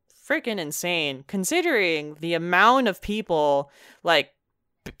 Blizzard is freaking insane considering the amount of people like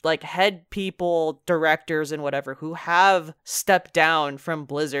head people, directors and whatever who have stepped down from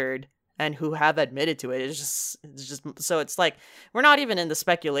Blizzard and who have admitted to it. It's just so it's like we're not even in the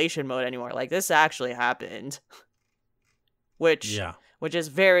speculation mode anymore. Like this actually happened. Which is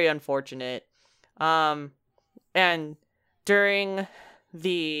very unfortunate. And during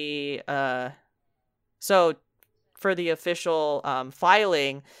the so for the official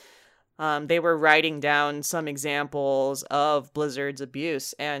filing, they were writing down some examples of Blizzard's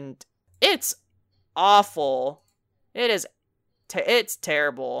abuse, and it's awful. It's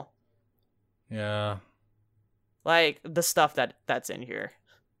terrible. Yeah. Like the stuff that's in here.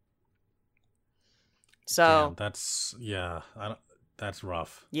 So Damn, that's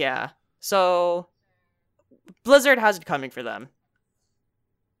rough. yeah. So Blizzard has it coming for them.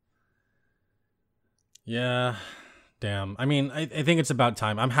 Yeah. Damn. I mean, I think it's about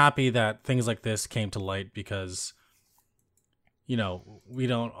time. I'm happy that things like this came to light because, we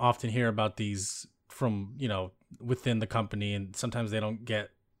don't often hear about these from, within the company, and sometimes they don't get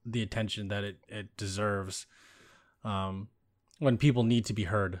the attention that it deserves when people need to be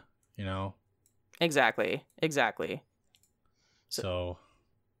heard, Exactly. So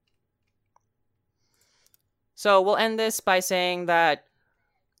we'll end this by saying that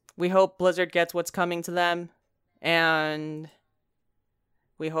we hope Blizzard gets what's coming to them, and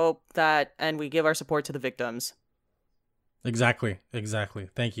we hope that, and we give our support to the victims. Exactly.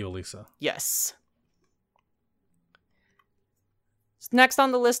 Thank you, Elisa. Yes. Next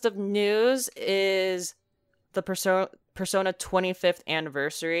on the list of news is the Persona 25th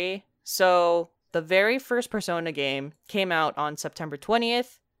anniversary. So the very first Persona game came out on September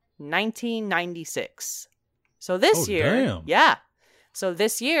 20th, 1996. So this year, damn. yeah. So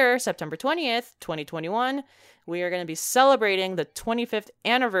this year, September 20th, 2021, we are going to be celebrating the 25th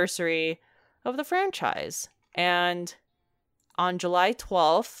anniversary of the franchise. And on July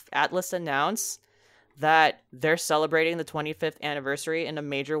 12th, Atlus announced that they're celebrating the 25th anniversary in a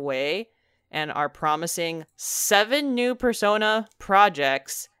major way and are promising 7 new Persona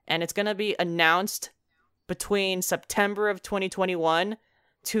projects, and it's going to be announced between September of 2021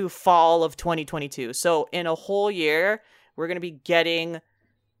 to fall of 2022. So in a whole year, we're going to be getting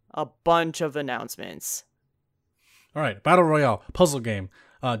a bunch of announcements. All right, Battle Royale, puzzle game,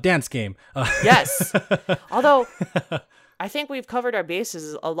 dance game. Yes. Although I think we've covered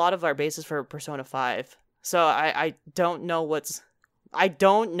a lot of our bases for Persona 5. So I don't know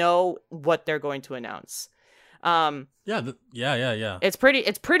what they're going to announce. Yeah. It's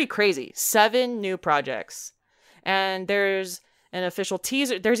pretty crazy. 7 new projects. And there's an official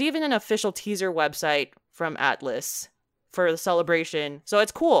teaser. There's even an official teaser website from Atlus for the celebration. So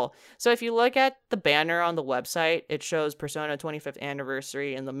it's cool. So if you look at the banner on the website, it shows Persona 25th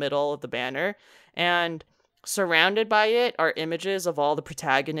anniversary in the middle of the banner. And surrounded by it are images of all the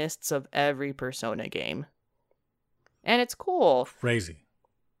protagonists of every Persona game. And it's cool. Crazy.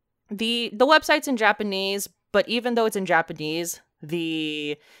 The website's in Japanese, but even though it's in Japanese,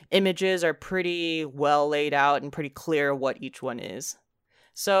 the images are pretty well laid out and pretty clear what each one is.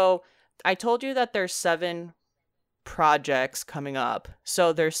 So I told you that there's 7 projects coming up.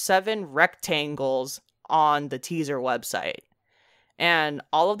 So there's 7 rectangles on the teaser website. And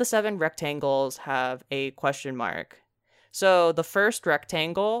all of the 7 rectangles have a question mark. So the first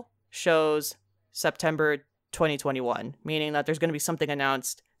rectangle shows September 2021, meaning that there's going to be something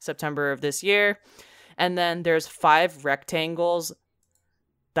announced September of this year. And then there's 5 rectangles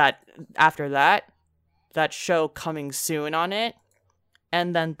that after that show coming soon on it.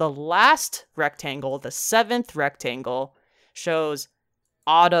 And then the last rectangle, the 7th rectangle, shows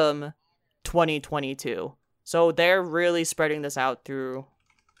autumn 2022. So they're really spreading this out through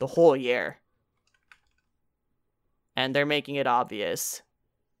the whole year. And they're making it obvious.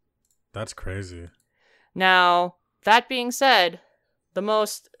 That's crazy. Now, that being said, the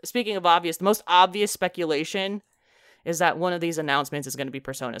most obvious speculation is that one of these announcements is going to be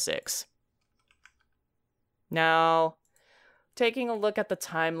Persona 6. Now, taking a look at the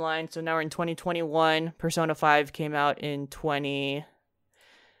timeline, so now we're in 2021. Persona 5 came out in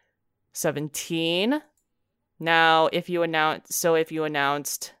 2017. Now, if you announced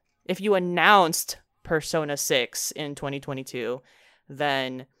Persona 6 in 2022,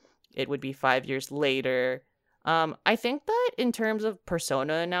 then it would be 5 years later. I think that in terms of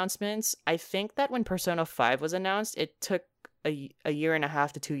Persona announcements, I think that when Persona 5 was announced, it took a year and a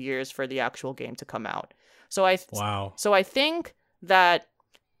half to 2 years for the actual game to come out. Wow. So I think that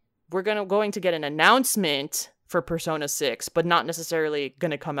we're going to get an announcement for Persona 6, but not necessarily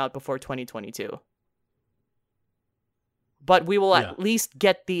going to come out before 2022. But we will at least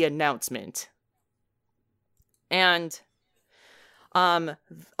get the announcement. And a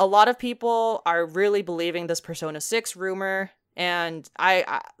lot of people are really believing this Persona 6 rumor, and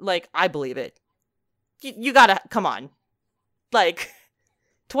I believe it. You gotta, come on.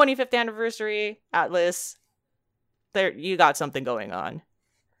 25th anniversary, Atlus, you got something going on.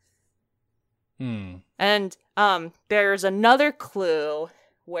 And there's another clue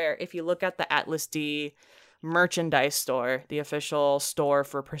where if you look at the Atlus D merchandise store, the official store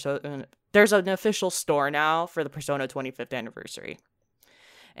for Persona. There's an official store now for the Persona 25th anniversary.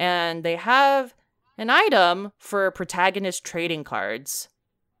 And they have an item for protagonist trading cards.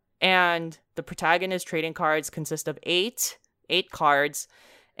 And the protagonist trading cards consist of eight cards.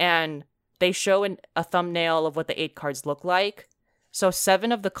 And they show a thumbnail of what the 8 cards look like. So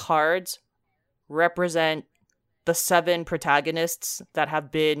 7 of the cards represent the 7 protagonists that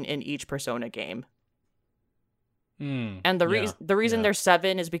have been in each Persona game. And the reason there's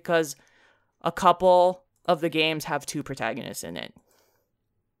 7 is because a couple of the games have 2 protagonists in it.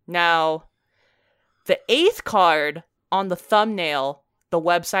 Now, the 8th card on the thumbnail, the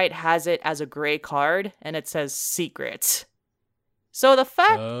website has it as a gray card, and it says secret. So the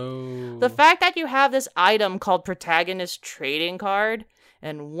fact that you have this item called protagonist trading card,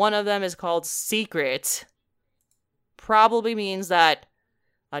 and one of them is called secret, probably means that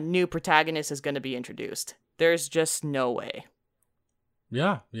a new protagonist is going to be introduced. There's just no way.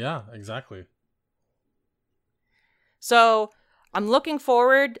 Yeah, exactly. So I'm looking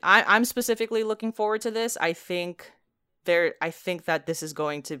forward. I'm specifically looking forward to this. I think that this is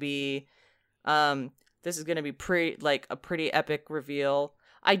going to be, a pretty epic reveal.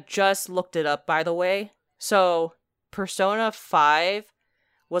 I just looked it up, by the way. So Persona 5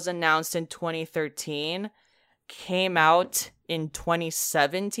 was announced in 2013, came out in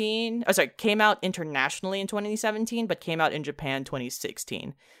 2017. Came out internationally in 2017, but came out in Japan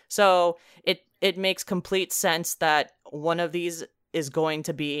 2016. So it makes complete sense that one of these is going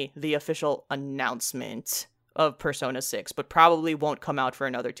to be the official announcement of Persona 6, but probably won't come out for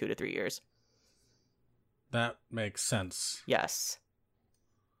another 2 to 3 years. That makes sense. Yes.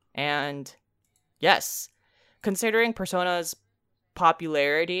 And yes, considering Persona's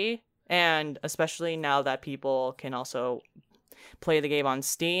popularity, and especially now that people can also play the game on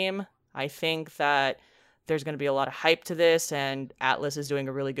Steam, I think that there's going to be a lot of hype to this, and Atlus is doing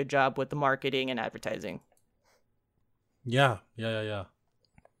a really good job with the marketing and advertising. Yeah.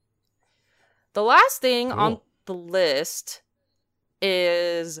 The last thing on the list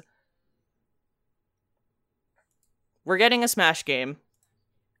is we're getting a Smash game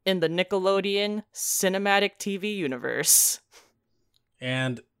in the Nickelodeon Cinematic TV universe.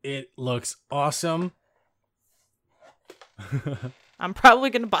 And it looks awesome. I'm probably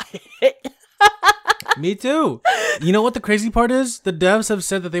going to buy it. Me too. You know what the crazy part is? The devs have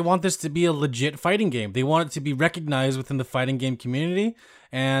said that they want this to be a legit fighting game. They want it to be recognized within the fighting game community,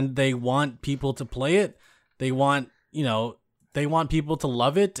 and they want people to play it. They want people to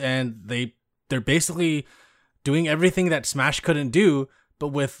love it, and they're basically doing everything that Smash couldn't do, but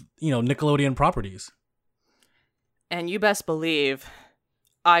with, Nickelodeon properties. And you best believe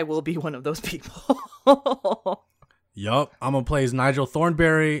I will be one of those people. Yup, I'm gonna play as Nigel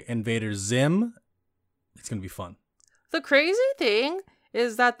Thornberry, Invader Zim. It's gonna be fun. The crazy thing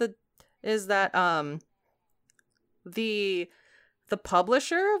is that the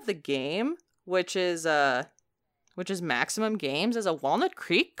publisher of the game, which is Maximum Games, is a Walnut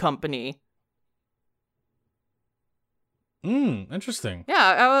Creek company. Interesting.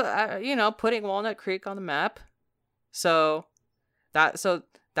 Yeah, putting Walnut Creek on the map. So that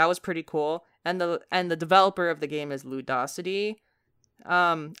was pretty cool. And the developer of the game is Ludosity.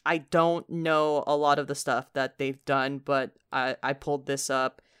 I don't know a lot of the stuff that they've done, but I pulled this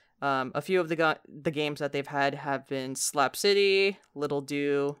up. A few of the games that they've had have been Slap City, Little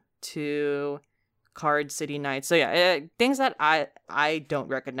Dew 2, Card City Nights. So yeah, things that I don't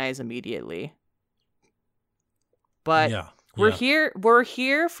recognize immediately. But we're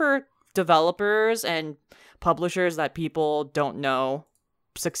here for developers and publishers that people don't know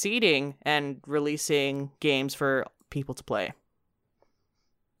succeeding and releasing games for people to play.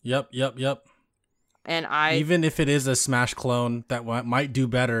 Yep. And even if it is a Smash clone that might do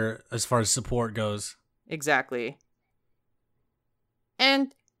better as far as support goes. Exactly.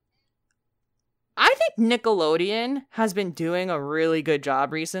 And I think Nickelodeon has been doing a really good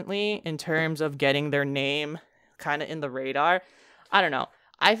job recently in terms of getting their name kind of in the radar. I don't know.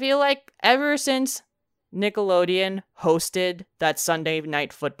 I feel like ever since Nickelodeon hosted that Sunday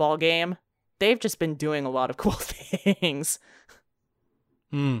night football game, they've just been doing a lot of cool things.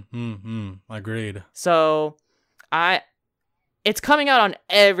 Agreed. So, it's coming out on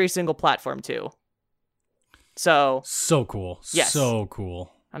every single platform too. So cool. Yes. So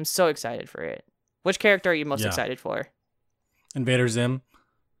cool. I'm so excited for it. Which character are you most excited for? Invader Zim.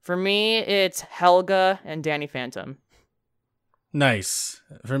 For me, it's Helga and Danny Phantom. Nice.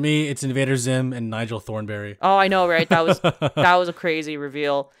 For me, it's Invader Zim and Nigel Thornberry. Oh, I know, right? That was a crazy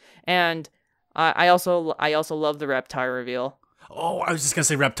reveal. And I also love the Reptile reveal. Oh, I was just gonna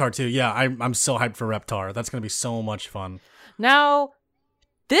say Reptar too. Yeah, I'm so hyped for Reptar. That's gonna be so much fun. Now,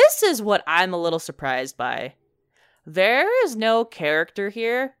 this is what I'm a little surprised by. There is no character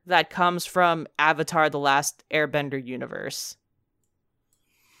here that comes from Avatar: The Last Airbender universe.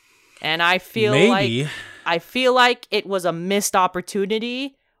 And I feel Maybe. like it was a missed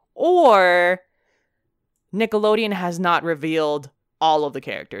opportunity, or Nickelodeon has not revealed all of the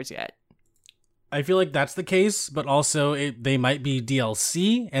characters yet. I feel like that's the case, but also they might be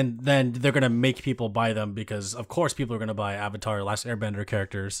DLC, and then they're gonna make people buy them because, of course, people are gonna buy Avatar: Last Airbender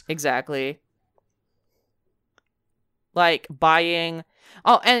characters. Exactly. Like buying.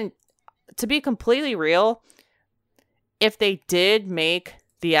 Oh, and to be completely real, if they did make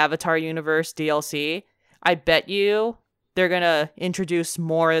the Avatar universe DLC, I bet you they're gonna introduce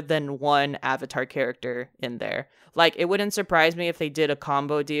more than one Avatar character in there. Like, it wouldn't surprise me if they did a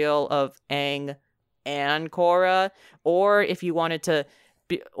combo deal of Aang and Korra, or if you wanted to,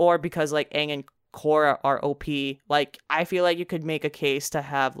 or because like Aang and Korra are OP. Like, I feel like you could make a case to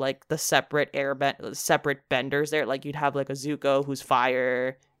have like the separate separate benders there. Like, you'd have like a Zuko who's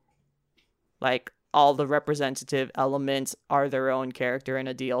fire. Like, all the representative elements are their own character in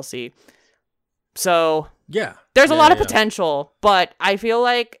a DLC. So Yeah, there's a lot of potential, but I feel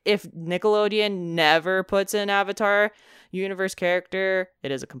like if Nickelodeon never puts an Avatar universe character,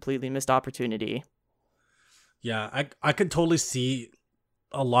 it is a completely missed opportunity. Yeah, I could totally see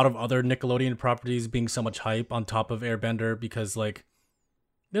a lot of other Nickelodeon properties being so much hype on top of Airbender because, like,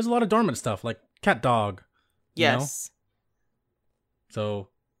 there's a lot of dormant stuff, like Cat Dog. Yes. So,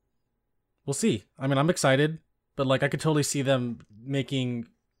 we'll see. I mean, I'm excited, but, like, I could totally see them making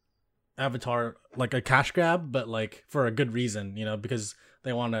Avatar like a cash grab, but, like, for a good reason, because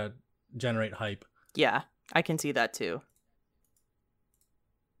they want to generate hype. Yeah, I can see that too.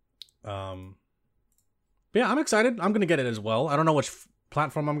 But yeah, I'm excited. I'm gonna get it as well. I don't know which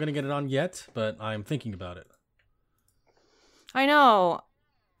platform I'm gonna get it on yet, but I'm thinking about it. I know.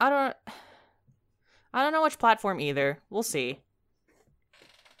 I don't know which platform either. We'll see.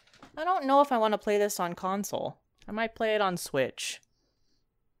 I don't know if I want to play this on console. I might play it on Switch.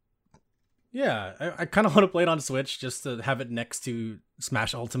 Yeah, I kind of want to play it on Switch just to have it next to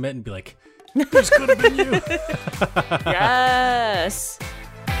Smash Ultimate and be like, this could have been you. Yes.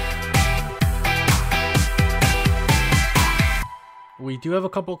 We do have a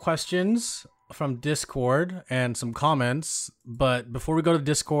couple questions from Discord and some comments, but before we go to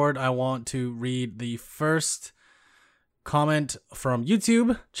Discord, I want to read the first comment from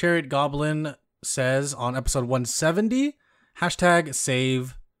YouTube. Chariot Goblin says on episode 170,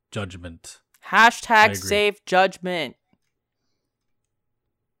 #save judgment. #save judgment.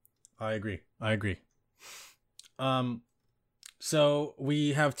 I agree. So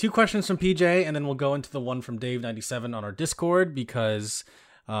we have two questions from PJ, and then we'll go into the one from Dave97 on our Discord because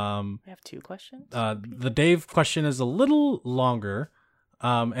We have two questions? the Dave question is a little longer,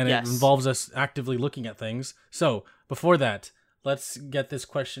 and Yes. it involves us actively looking at things. So before that, let's get this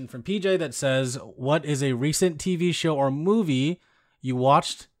question from PJ that says, what is a recent TV show or movie you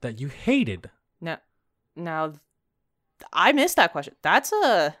watched that you hated? Now, I missed that question. That's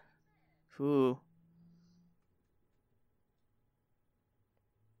a... Ooh.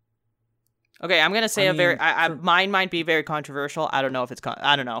 Okay, I'm gonna say mine might be very controversial. I don't know if it's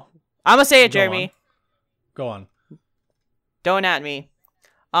I don't know. I'm gonna say it, Jeremy. Go on. Don't at me.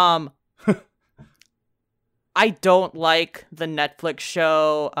 I don't like the Netflix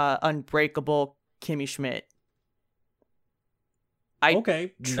show Unbreakable Kimmy Schmidt.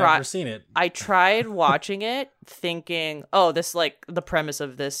 Never seen it. I tried watching it thinking, oh, this, like, the premise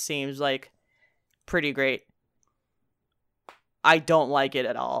of this seems like pretty great. I don't like it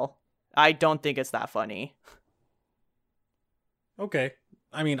at all. I don't think it's that funny. Okay.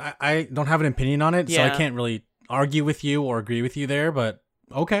 I mean, I don't have an opinion on it, so I can't really argue with you or agree with you there, but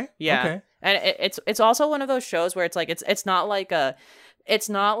okay. Yeah. Okay. And it's also one of those shows where it's like it's not like a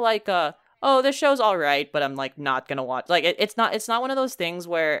oh, this show's all right, but I'm like not gonna watch. Like it's not one of those things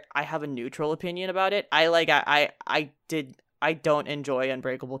where I have a neutral opinion about it. I don't enjoy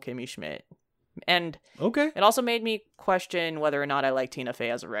Unbreakable Kimmy Schmidt. And it also made me question whether or not I like Tina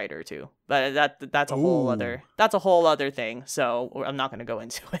Fey as a writer too. But that's a whole other thing. So I'm not going to go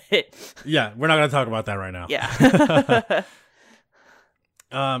into it. Yeah, we're not going to talk about that right now. Yeah.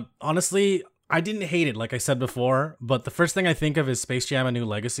 Honestly, I didn't hate it like I said before, but the first thing I think of is Space Jam: A New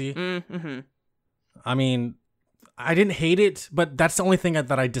Legacy. Mm-hmm. I mean, I didn't hate it, but that's the only thing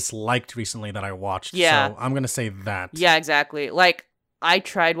that I disliked recently that I watched. Yeah. So I'm going to say that. Yeah, exactly. Like, I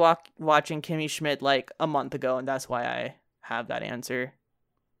tried watching Kimmy Schmidt like a month ago, and that's why I have that answer.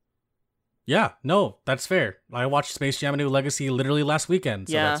 Yeah, no, that's fair. I watched Space Jam: A New Legacy literally last weekend,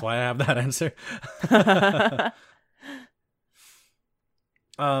 so that's why I have that answer.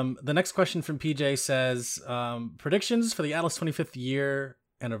 The next question from PJ says, predictions for the Atlas 25th year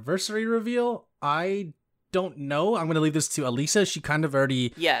anniversary reveal. I don't know. I'm going to leave this to Elisa. She kind of already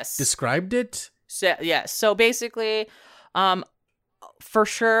described it. So basically, for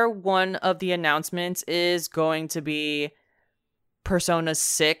sure, one of the announcements is going to be Persona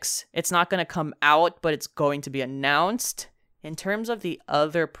 6. It's not going to come out, but it's going to be announced. In terms of the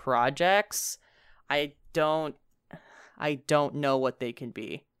other projects, I don't know what they can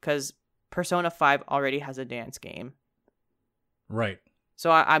be, because Persona 5 already has a dance game. Right. So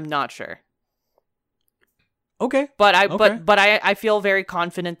I'm not sure. Okay. But I feel very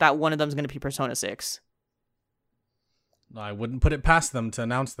confident that one of them is going to be Persona 6. I wouldn't put it past them to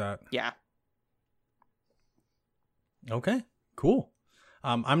announce that. Yeah. Okay. Cool.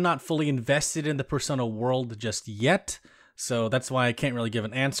 I'm not fully invested in the Persona world just yet, so that's why I can't really give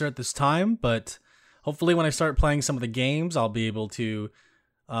an answer at this time, but hopefully when I start playing some of the games, I'll be able to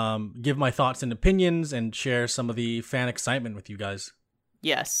give my thoughts and opinions and share some of the fan excitement with you guys.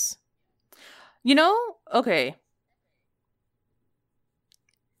 Yes. Okay.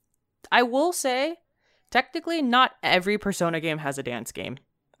 I will say, technically, not every Persona game has a dance game.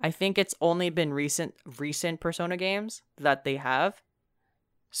 I think it's only been recent Persona games that they have.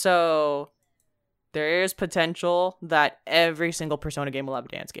 So there is potential that every single Persona game will have a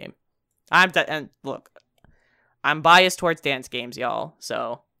dance game. And look, I'm biased towards dance games, y'all,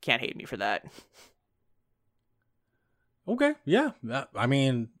 so can't hate me for that. Okay, yeah. I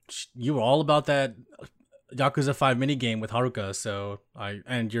mean, you were all about that Yakuza 5 minigame with Haruka,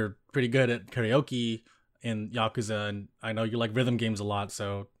 and you're pretty good at karaoke in Yakuza, and I know you like rhythm games a lot,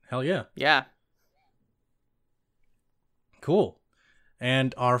 so hell yeah. Yeah. Cool.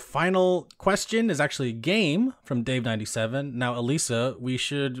 And our final question is actually a game from Dave97. Now, Elisa, we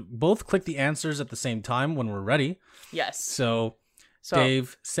should both click the answers at the same time when we're ready. Yes. So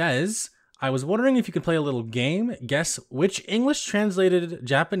Dave says, I was wondering if you could play a little game. Guess which English translated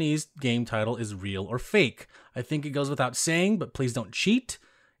Japanese game title is real or fake. I think it goes without saying, but please don't cheat.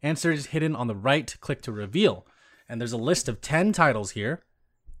 Answer is hidden on the right. Click to reveal. And there's a list of 10 titles here.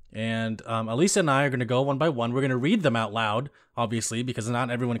 And Elisa and I are going to go one by one. We're going to read them out loud, obviously, because not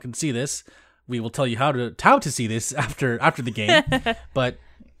everyone can see this. We will tell you how to see this after the game. But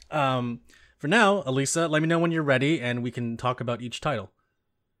for now, Elisa, let me know when you're ready, and we can talk about each title.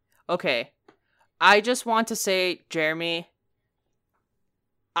 Okay. I just want to say, Jeremy,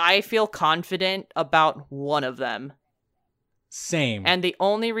 I feel confident about one of them. Same. And the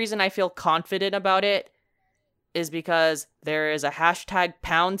only reason I feel confident about it is because there is a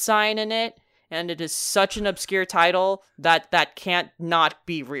 #pound in it, and it is such an obscure title that can't not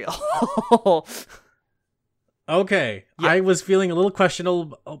be real. Okay. Yeah. I was feeling a little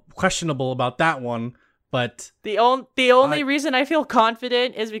questionable about that one, but the only reason I feel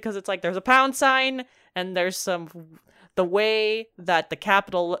confident is because it's like there's a £, and there's the way that the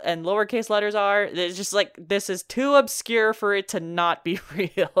capital and lowercase letters are. It's just like, this is too obscure for it to not be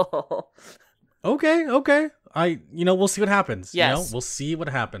real. Okay. We'll see what happens. Yes. We'll see what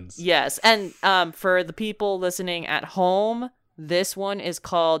happens. Yes. And for the people listening at home, this one is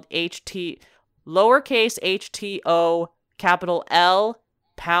called lowercase HTO, capital L,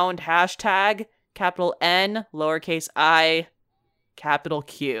 #, capital N, lowercase I, capital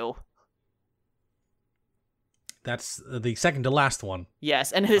Q. That's the second to last one.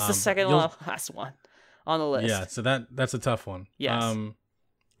 Yes, and it is the second to last one on the list. Yeah, so that's a tough one. Yes. All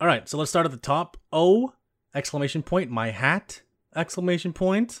right, so let's start at the top. O! ! My hat! ! All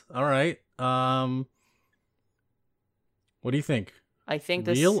right. What do you think? I think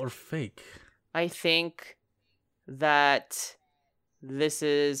real or fake? I think that this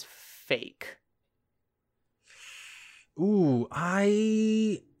is fake. Ooh,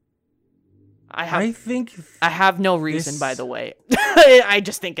 I have no reason, by the way. I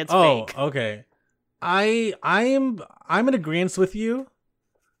just think it's fake. Oh, okay. I'm in agreement with you.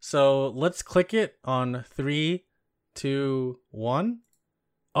 So let's click it on 3, 2, 1.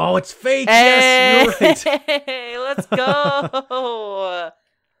 Oh, it's fake. Hey! Yes, you're right. Hey, let's go.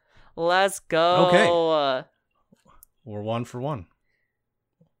 Let's go. Okay. We're 1 for 1.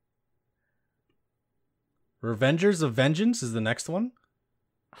 Revengers of Vengeance is the next one.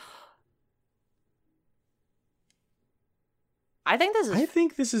 I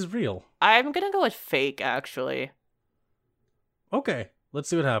think this is real. I'm gonna go with fake, actually. Okay, let's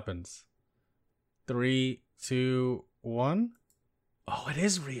see what happens. 3, 2, 1. Oh, it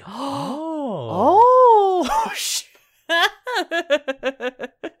is real. Oh.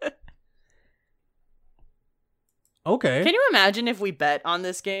 Okay. Can you imagine if we bet on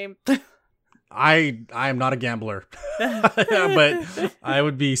this game? I am not a gambler, but I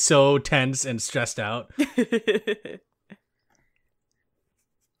would be so tense and stressed out.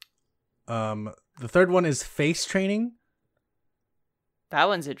 The third one is face training. That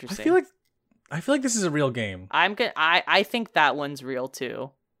one's interesting. I feel like this is a real game. I think that one's real too.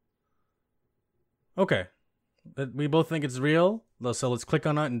 Okay. We both think it's real. So let's click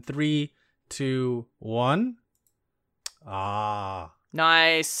on it in 3, 2, 1. Ah.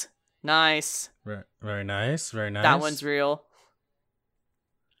 Nice. Nice. Very nice. Very nice. That one's real.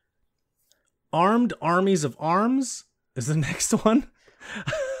 Armed Armies of Arms is the next one.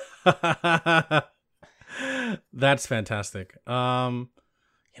 That's fantastic.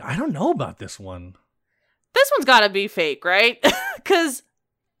 I don't know about this one. This one's gotta be fake, right? Because,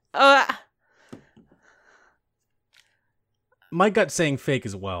 my gut's saying fake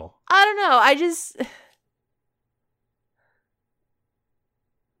as well. I don't know.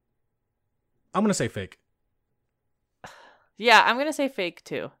 I'm gonna say fake. Yeah, I'm gonna say fake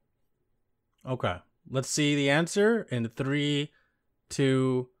too. Okay. Let's see the answer in 3,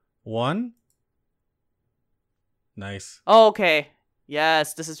 2, 1. Nice. Okay.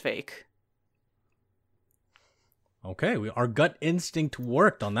 Yes, this is fake. Okay, our gut instinct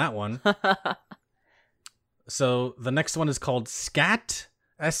worked on that one. So the next one is called SCAT.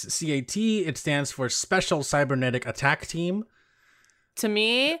 SCAT. It stands for Special Cybernetic Attack Team. To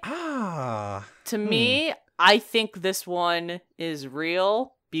me, I think this one is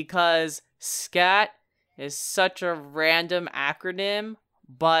real because SCAT is such a random acronym,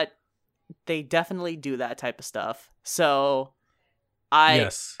 but they definitely do that type of stuff. So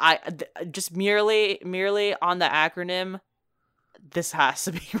just merely on the acronym, this has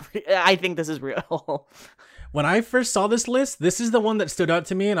to be I think this is real. When I first saw this list, this is the one that stood out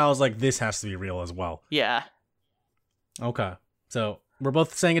to me, and I was like, this has to be real as well. Yeah. Okay. So we're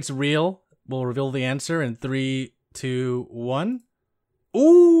both saying it's real. We'll reveal the answer in 3, 2, 1.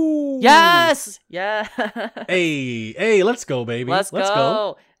 Ooh! Yes! Yeah. Hey, let's go, baby. Let's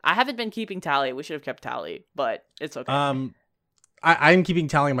go. I haven't been keeping tally. We should have kept tally, but it's okay. I'm keeping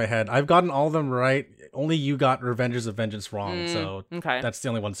tally in my head. I've gotten all of them right. Only you got Revengers of Vengeance wrong, so okay. That's the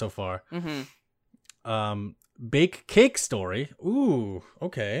only one so far. Mm-hmm. Bake Cake Story. Ooh,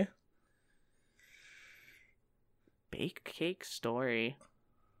 okay. Bake Cake Story.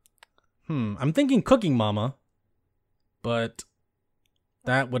 I'm thinking Cooking Mama, but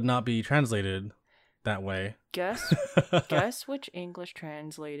that would not be translated that way. Guess which English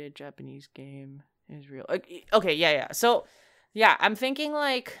translated Japanese game is real. Okay, yeah. So, yeah, I'm thinking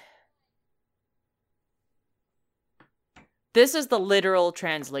like this is the literal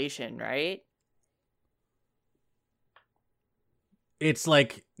translation, right? It's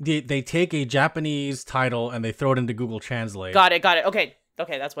like they take a Japanese title and they throw it into Google Translate. Got it.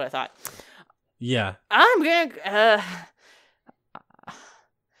 Okay, that's what I thought. Yeah. I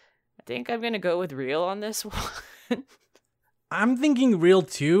think I'm gonna go with real on this one. I'm thinking real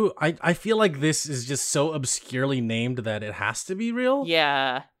too. I feel like this is just so obscurely named that it has to be real.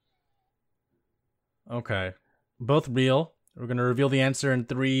 Yeah. Okay. Both real. We're gonna reveal the answer in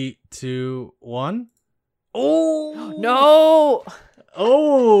 3, 2, 1. Oh no!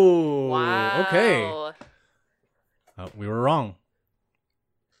 Oh wow. Okay. We were wrong.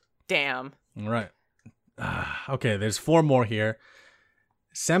 Damn. All right. Okay, there's 4 more here.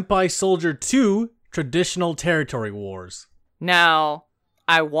 Senpai Soldier 2 Traditional Territory Wars. Now,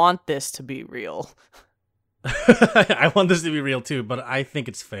 I want this to be real. I want this to be real too, but I think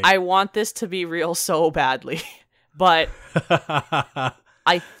it's fake. I want this to be real so badly. But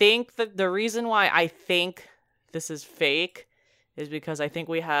I think that the reason why I think this is fake is because I think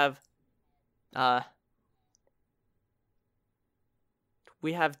we have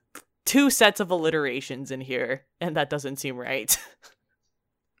 2 sets of alliterations in here, and that doesn't seem right.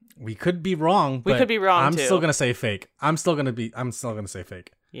 We could be wrong. We could be wrong. I'm too. still gonna say fake. I'm still gonna say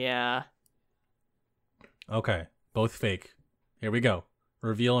fake. Yeah. Okay, both fake. Here we go.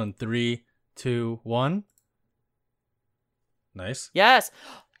 Reveal in 3, 2, 1. Nice. Yes.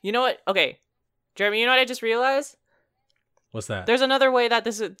 You know what? Okay, Jeremy. You know what I just realized? What's that? There's another way that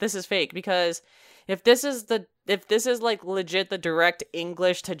this is fake, because if this is like legit the direct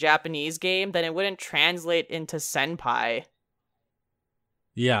English to Japanese game, then it wouldn't translate into senpai.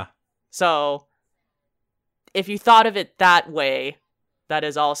 Yeah. So if you thought of it that way, that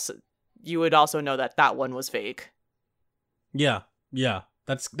is also, you would also know that one was fake. Yeah.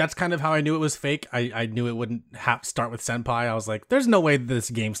 That's kind of how I knew it was fake. I knew it wouldn't start with senpai. I was like, there's no way this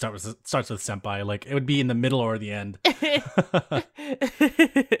game starts with senpai. Like, it would be in the middle or the end.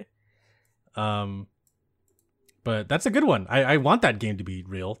 But that's a good one. I want that game to be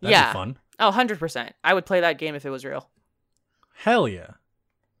real. That'd be fun. Oh, 100%. I would play that game if it was real. Hell yeah.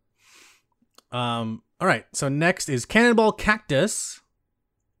 All right. So next is Cannonball Cactus.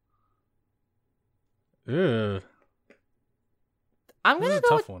 Ugh. I'm gonna This is a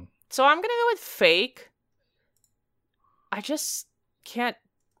tough one. So I'm gonna go with fake. I just can't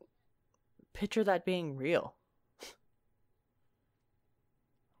picture that being real.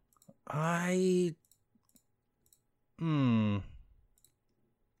 I'm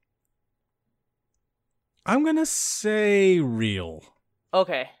gonna say real.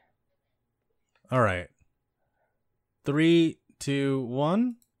 Okay. All right. 3, 2,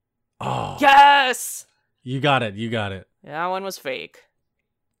 1. Oh. Yes! You got it. Yeah, that one was fake.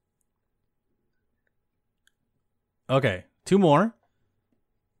 Okay. 2 more.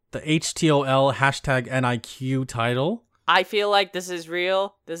 The HTOL #NIQ title. I feel like this is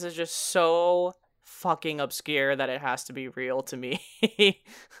real. This is just so fucking obscure that it has to be real to me.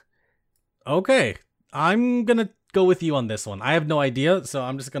 Okay. I'm gonna go with you on this one. I have no idea, so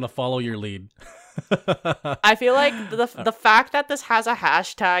I'm just gonna follow your lead. I feel like the fact that this has a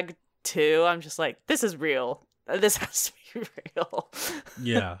hashtag too, I'm just like, this is real. This has to be real.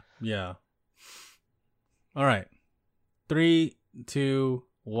 Yeah. All right. 3, 2,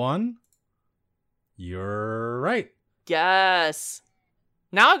 1. You're right. Yes.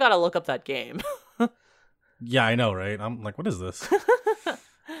 Now I gotta look up that game. Yeah, I know, right? I'm like, what is this?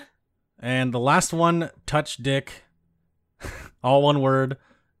 And the last one, Touch Dick. All one word.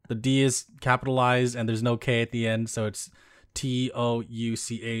 The D is capitalized and there's no K at the end, so it's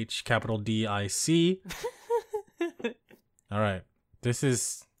TOUCH capital DIC. All right. This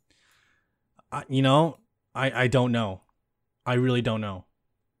is, I don't know. I really don't know.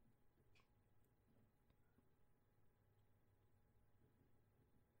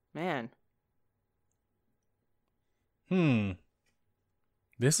 Man.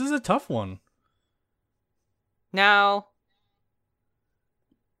 This is a tough one. Now,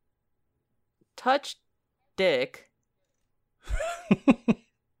 Touch Dick.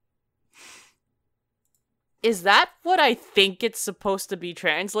 Is that what I think it's supposed to be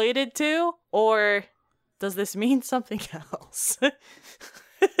translated to? Or does this mean something else?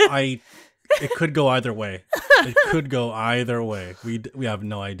 It could go either way. It could go either way. We have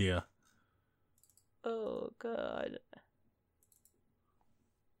no idea. Oh, God.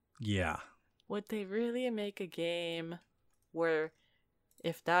 Yeah. Would they really make a game where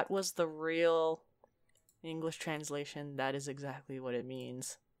if that was the real English translation, that is exactly what it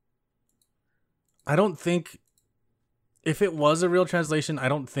means? I don't think, if it was a real translation, I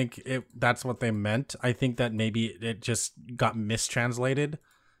don't think that's what they meant. I think that maybe it just got mistranslated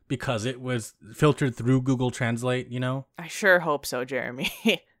because it was filtered through Google Translate, you know? I sure hope so, Jeremy.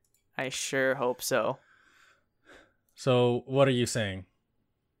 I sure hope so. So, what are you saying?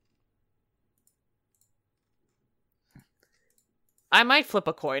 I might flip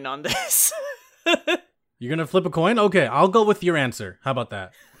a coin on this. You're gonna flip a coin? Okay, I'll go with your answer. How about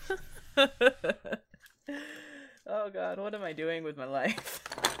that? Oh God, what am I doing with my life?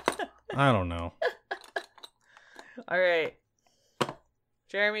 I don't know. All right.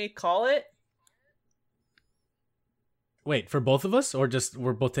 Jeremy, call it? Wait, for both of us, or just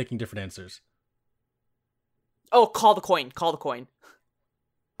we're both taking different answers? Oh, call the coin. Call the coin.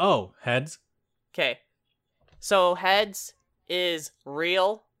 Oh, heads. Okay. So heads is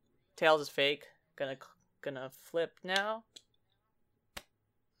real. Tails is fake. Gonna flip now.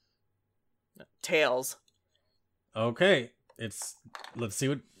 Tails. Okay, let's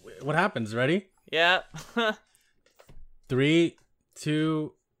see what happens. Ready? Yeah. 3,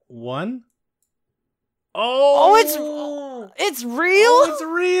 2, 1. It's real? Oh, it's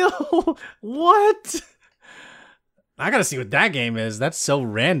real. What? I gotta see what that game is. That's so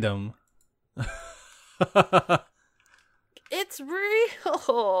random. It's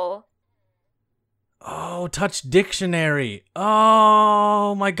real. Oh, Touch Dictionary.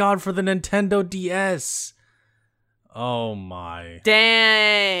 Oh my God, for the Nintendo DS. Oh my.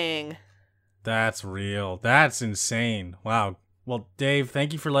 Dang. That's real. That's insane. Wow. Well, Dave,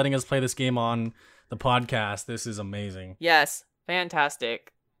 thank you for letting us play this game on the podcast. This is amazing. Yes.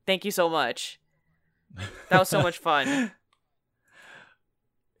 Fantastic. Thank you so much. That was so much fun.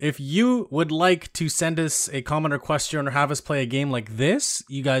 If you would like to send us a comment or question or have us play a game like this,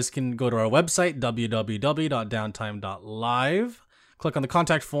 you guys can go to our website, www.downtime.live. Click on the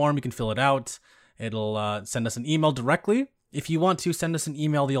contact form. You can fill it out. It'll send us an email directly. If you want to send us an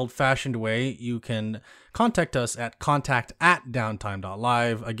email the old-fashioned way, you can contact us at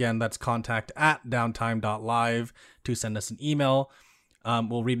contact@downtime.live. Again, that's contact@downtime.live to send us an email.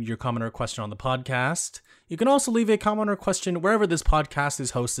 We'll read your comment or question on the podcast. You can also leave a comment or question wherever this podcast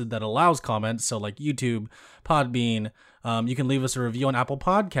is hosted that allows comments. So like YouTube, Podbean. You can leave us a review on Apple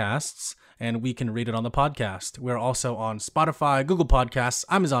Podcasts, and we can read it on the podcast. We're also on Spotify, Google Podcasts,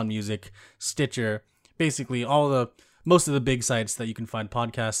 Amazon Music, Stitcher, basically most of the big sites that you can find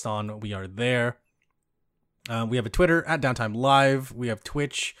podcasts on. We are there. We have a Twitter at Downtime Live. We have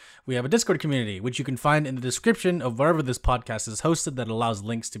Twitch. We have a Discord community, which you can find in the description of wherever this podcast is hosted that allows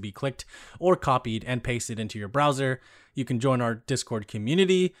links to be clicked or copied and pasted into your browser. You can join our Discord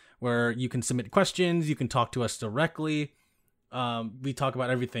community where you can submit questions. You can talk to us directly. We talk about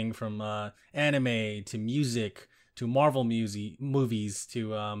everything from anime to music to Marvel movies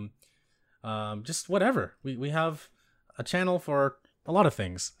to just whatever. We have a channel for a lot of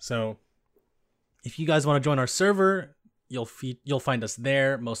things. So if you guys want to join our server, you'll find us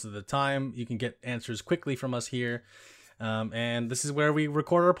there most of the time. You can get answers quickly from us here. And this is where we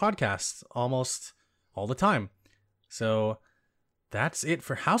record our podcasts almost all the time. So that's it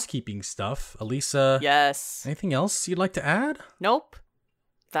for housekeeping stuff. Elisa, Yes. anything else you'd like to add? Nope.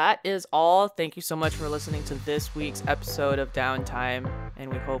 That is all. Thank you so much for listening to this week's episode of Downtime,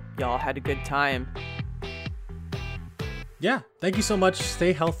 and we hope y'all had a good time. Yeah, thank you so much.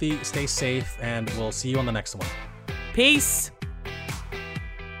 Stay healthy, stay safe, and we'll see you on the next one. Peace!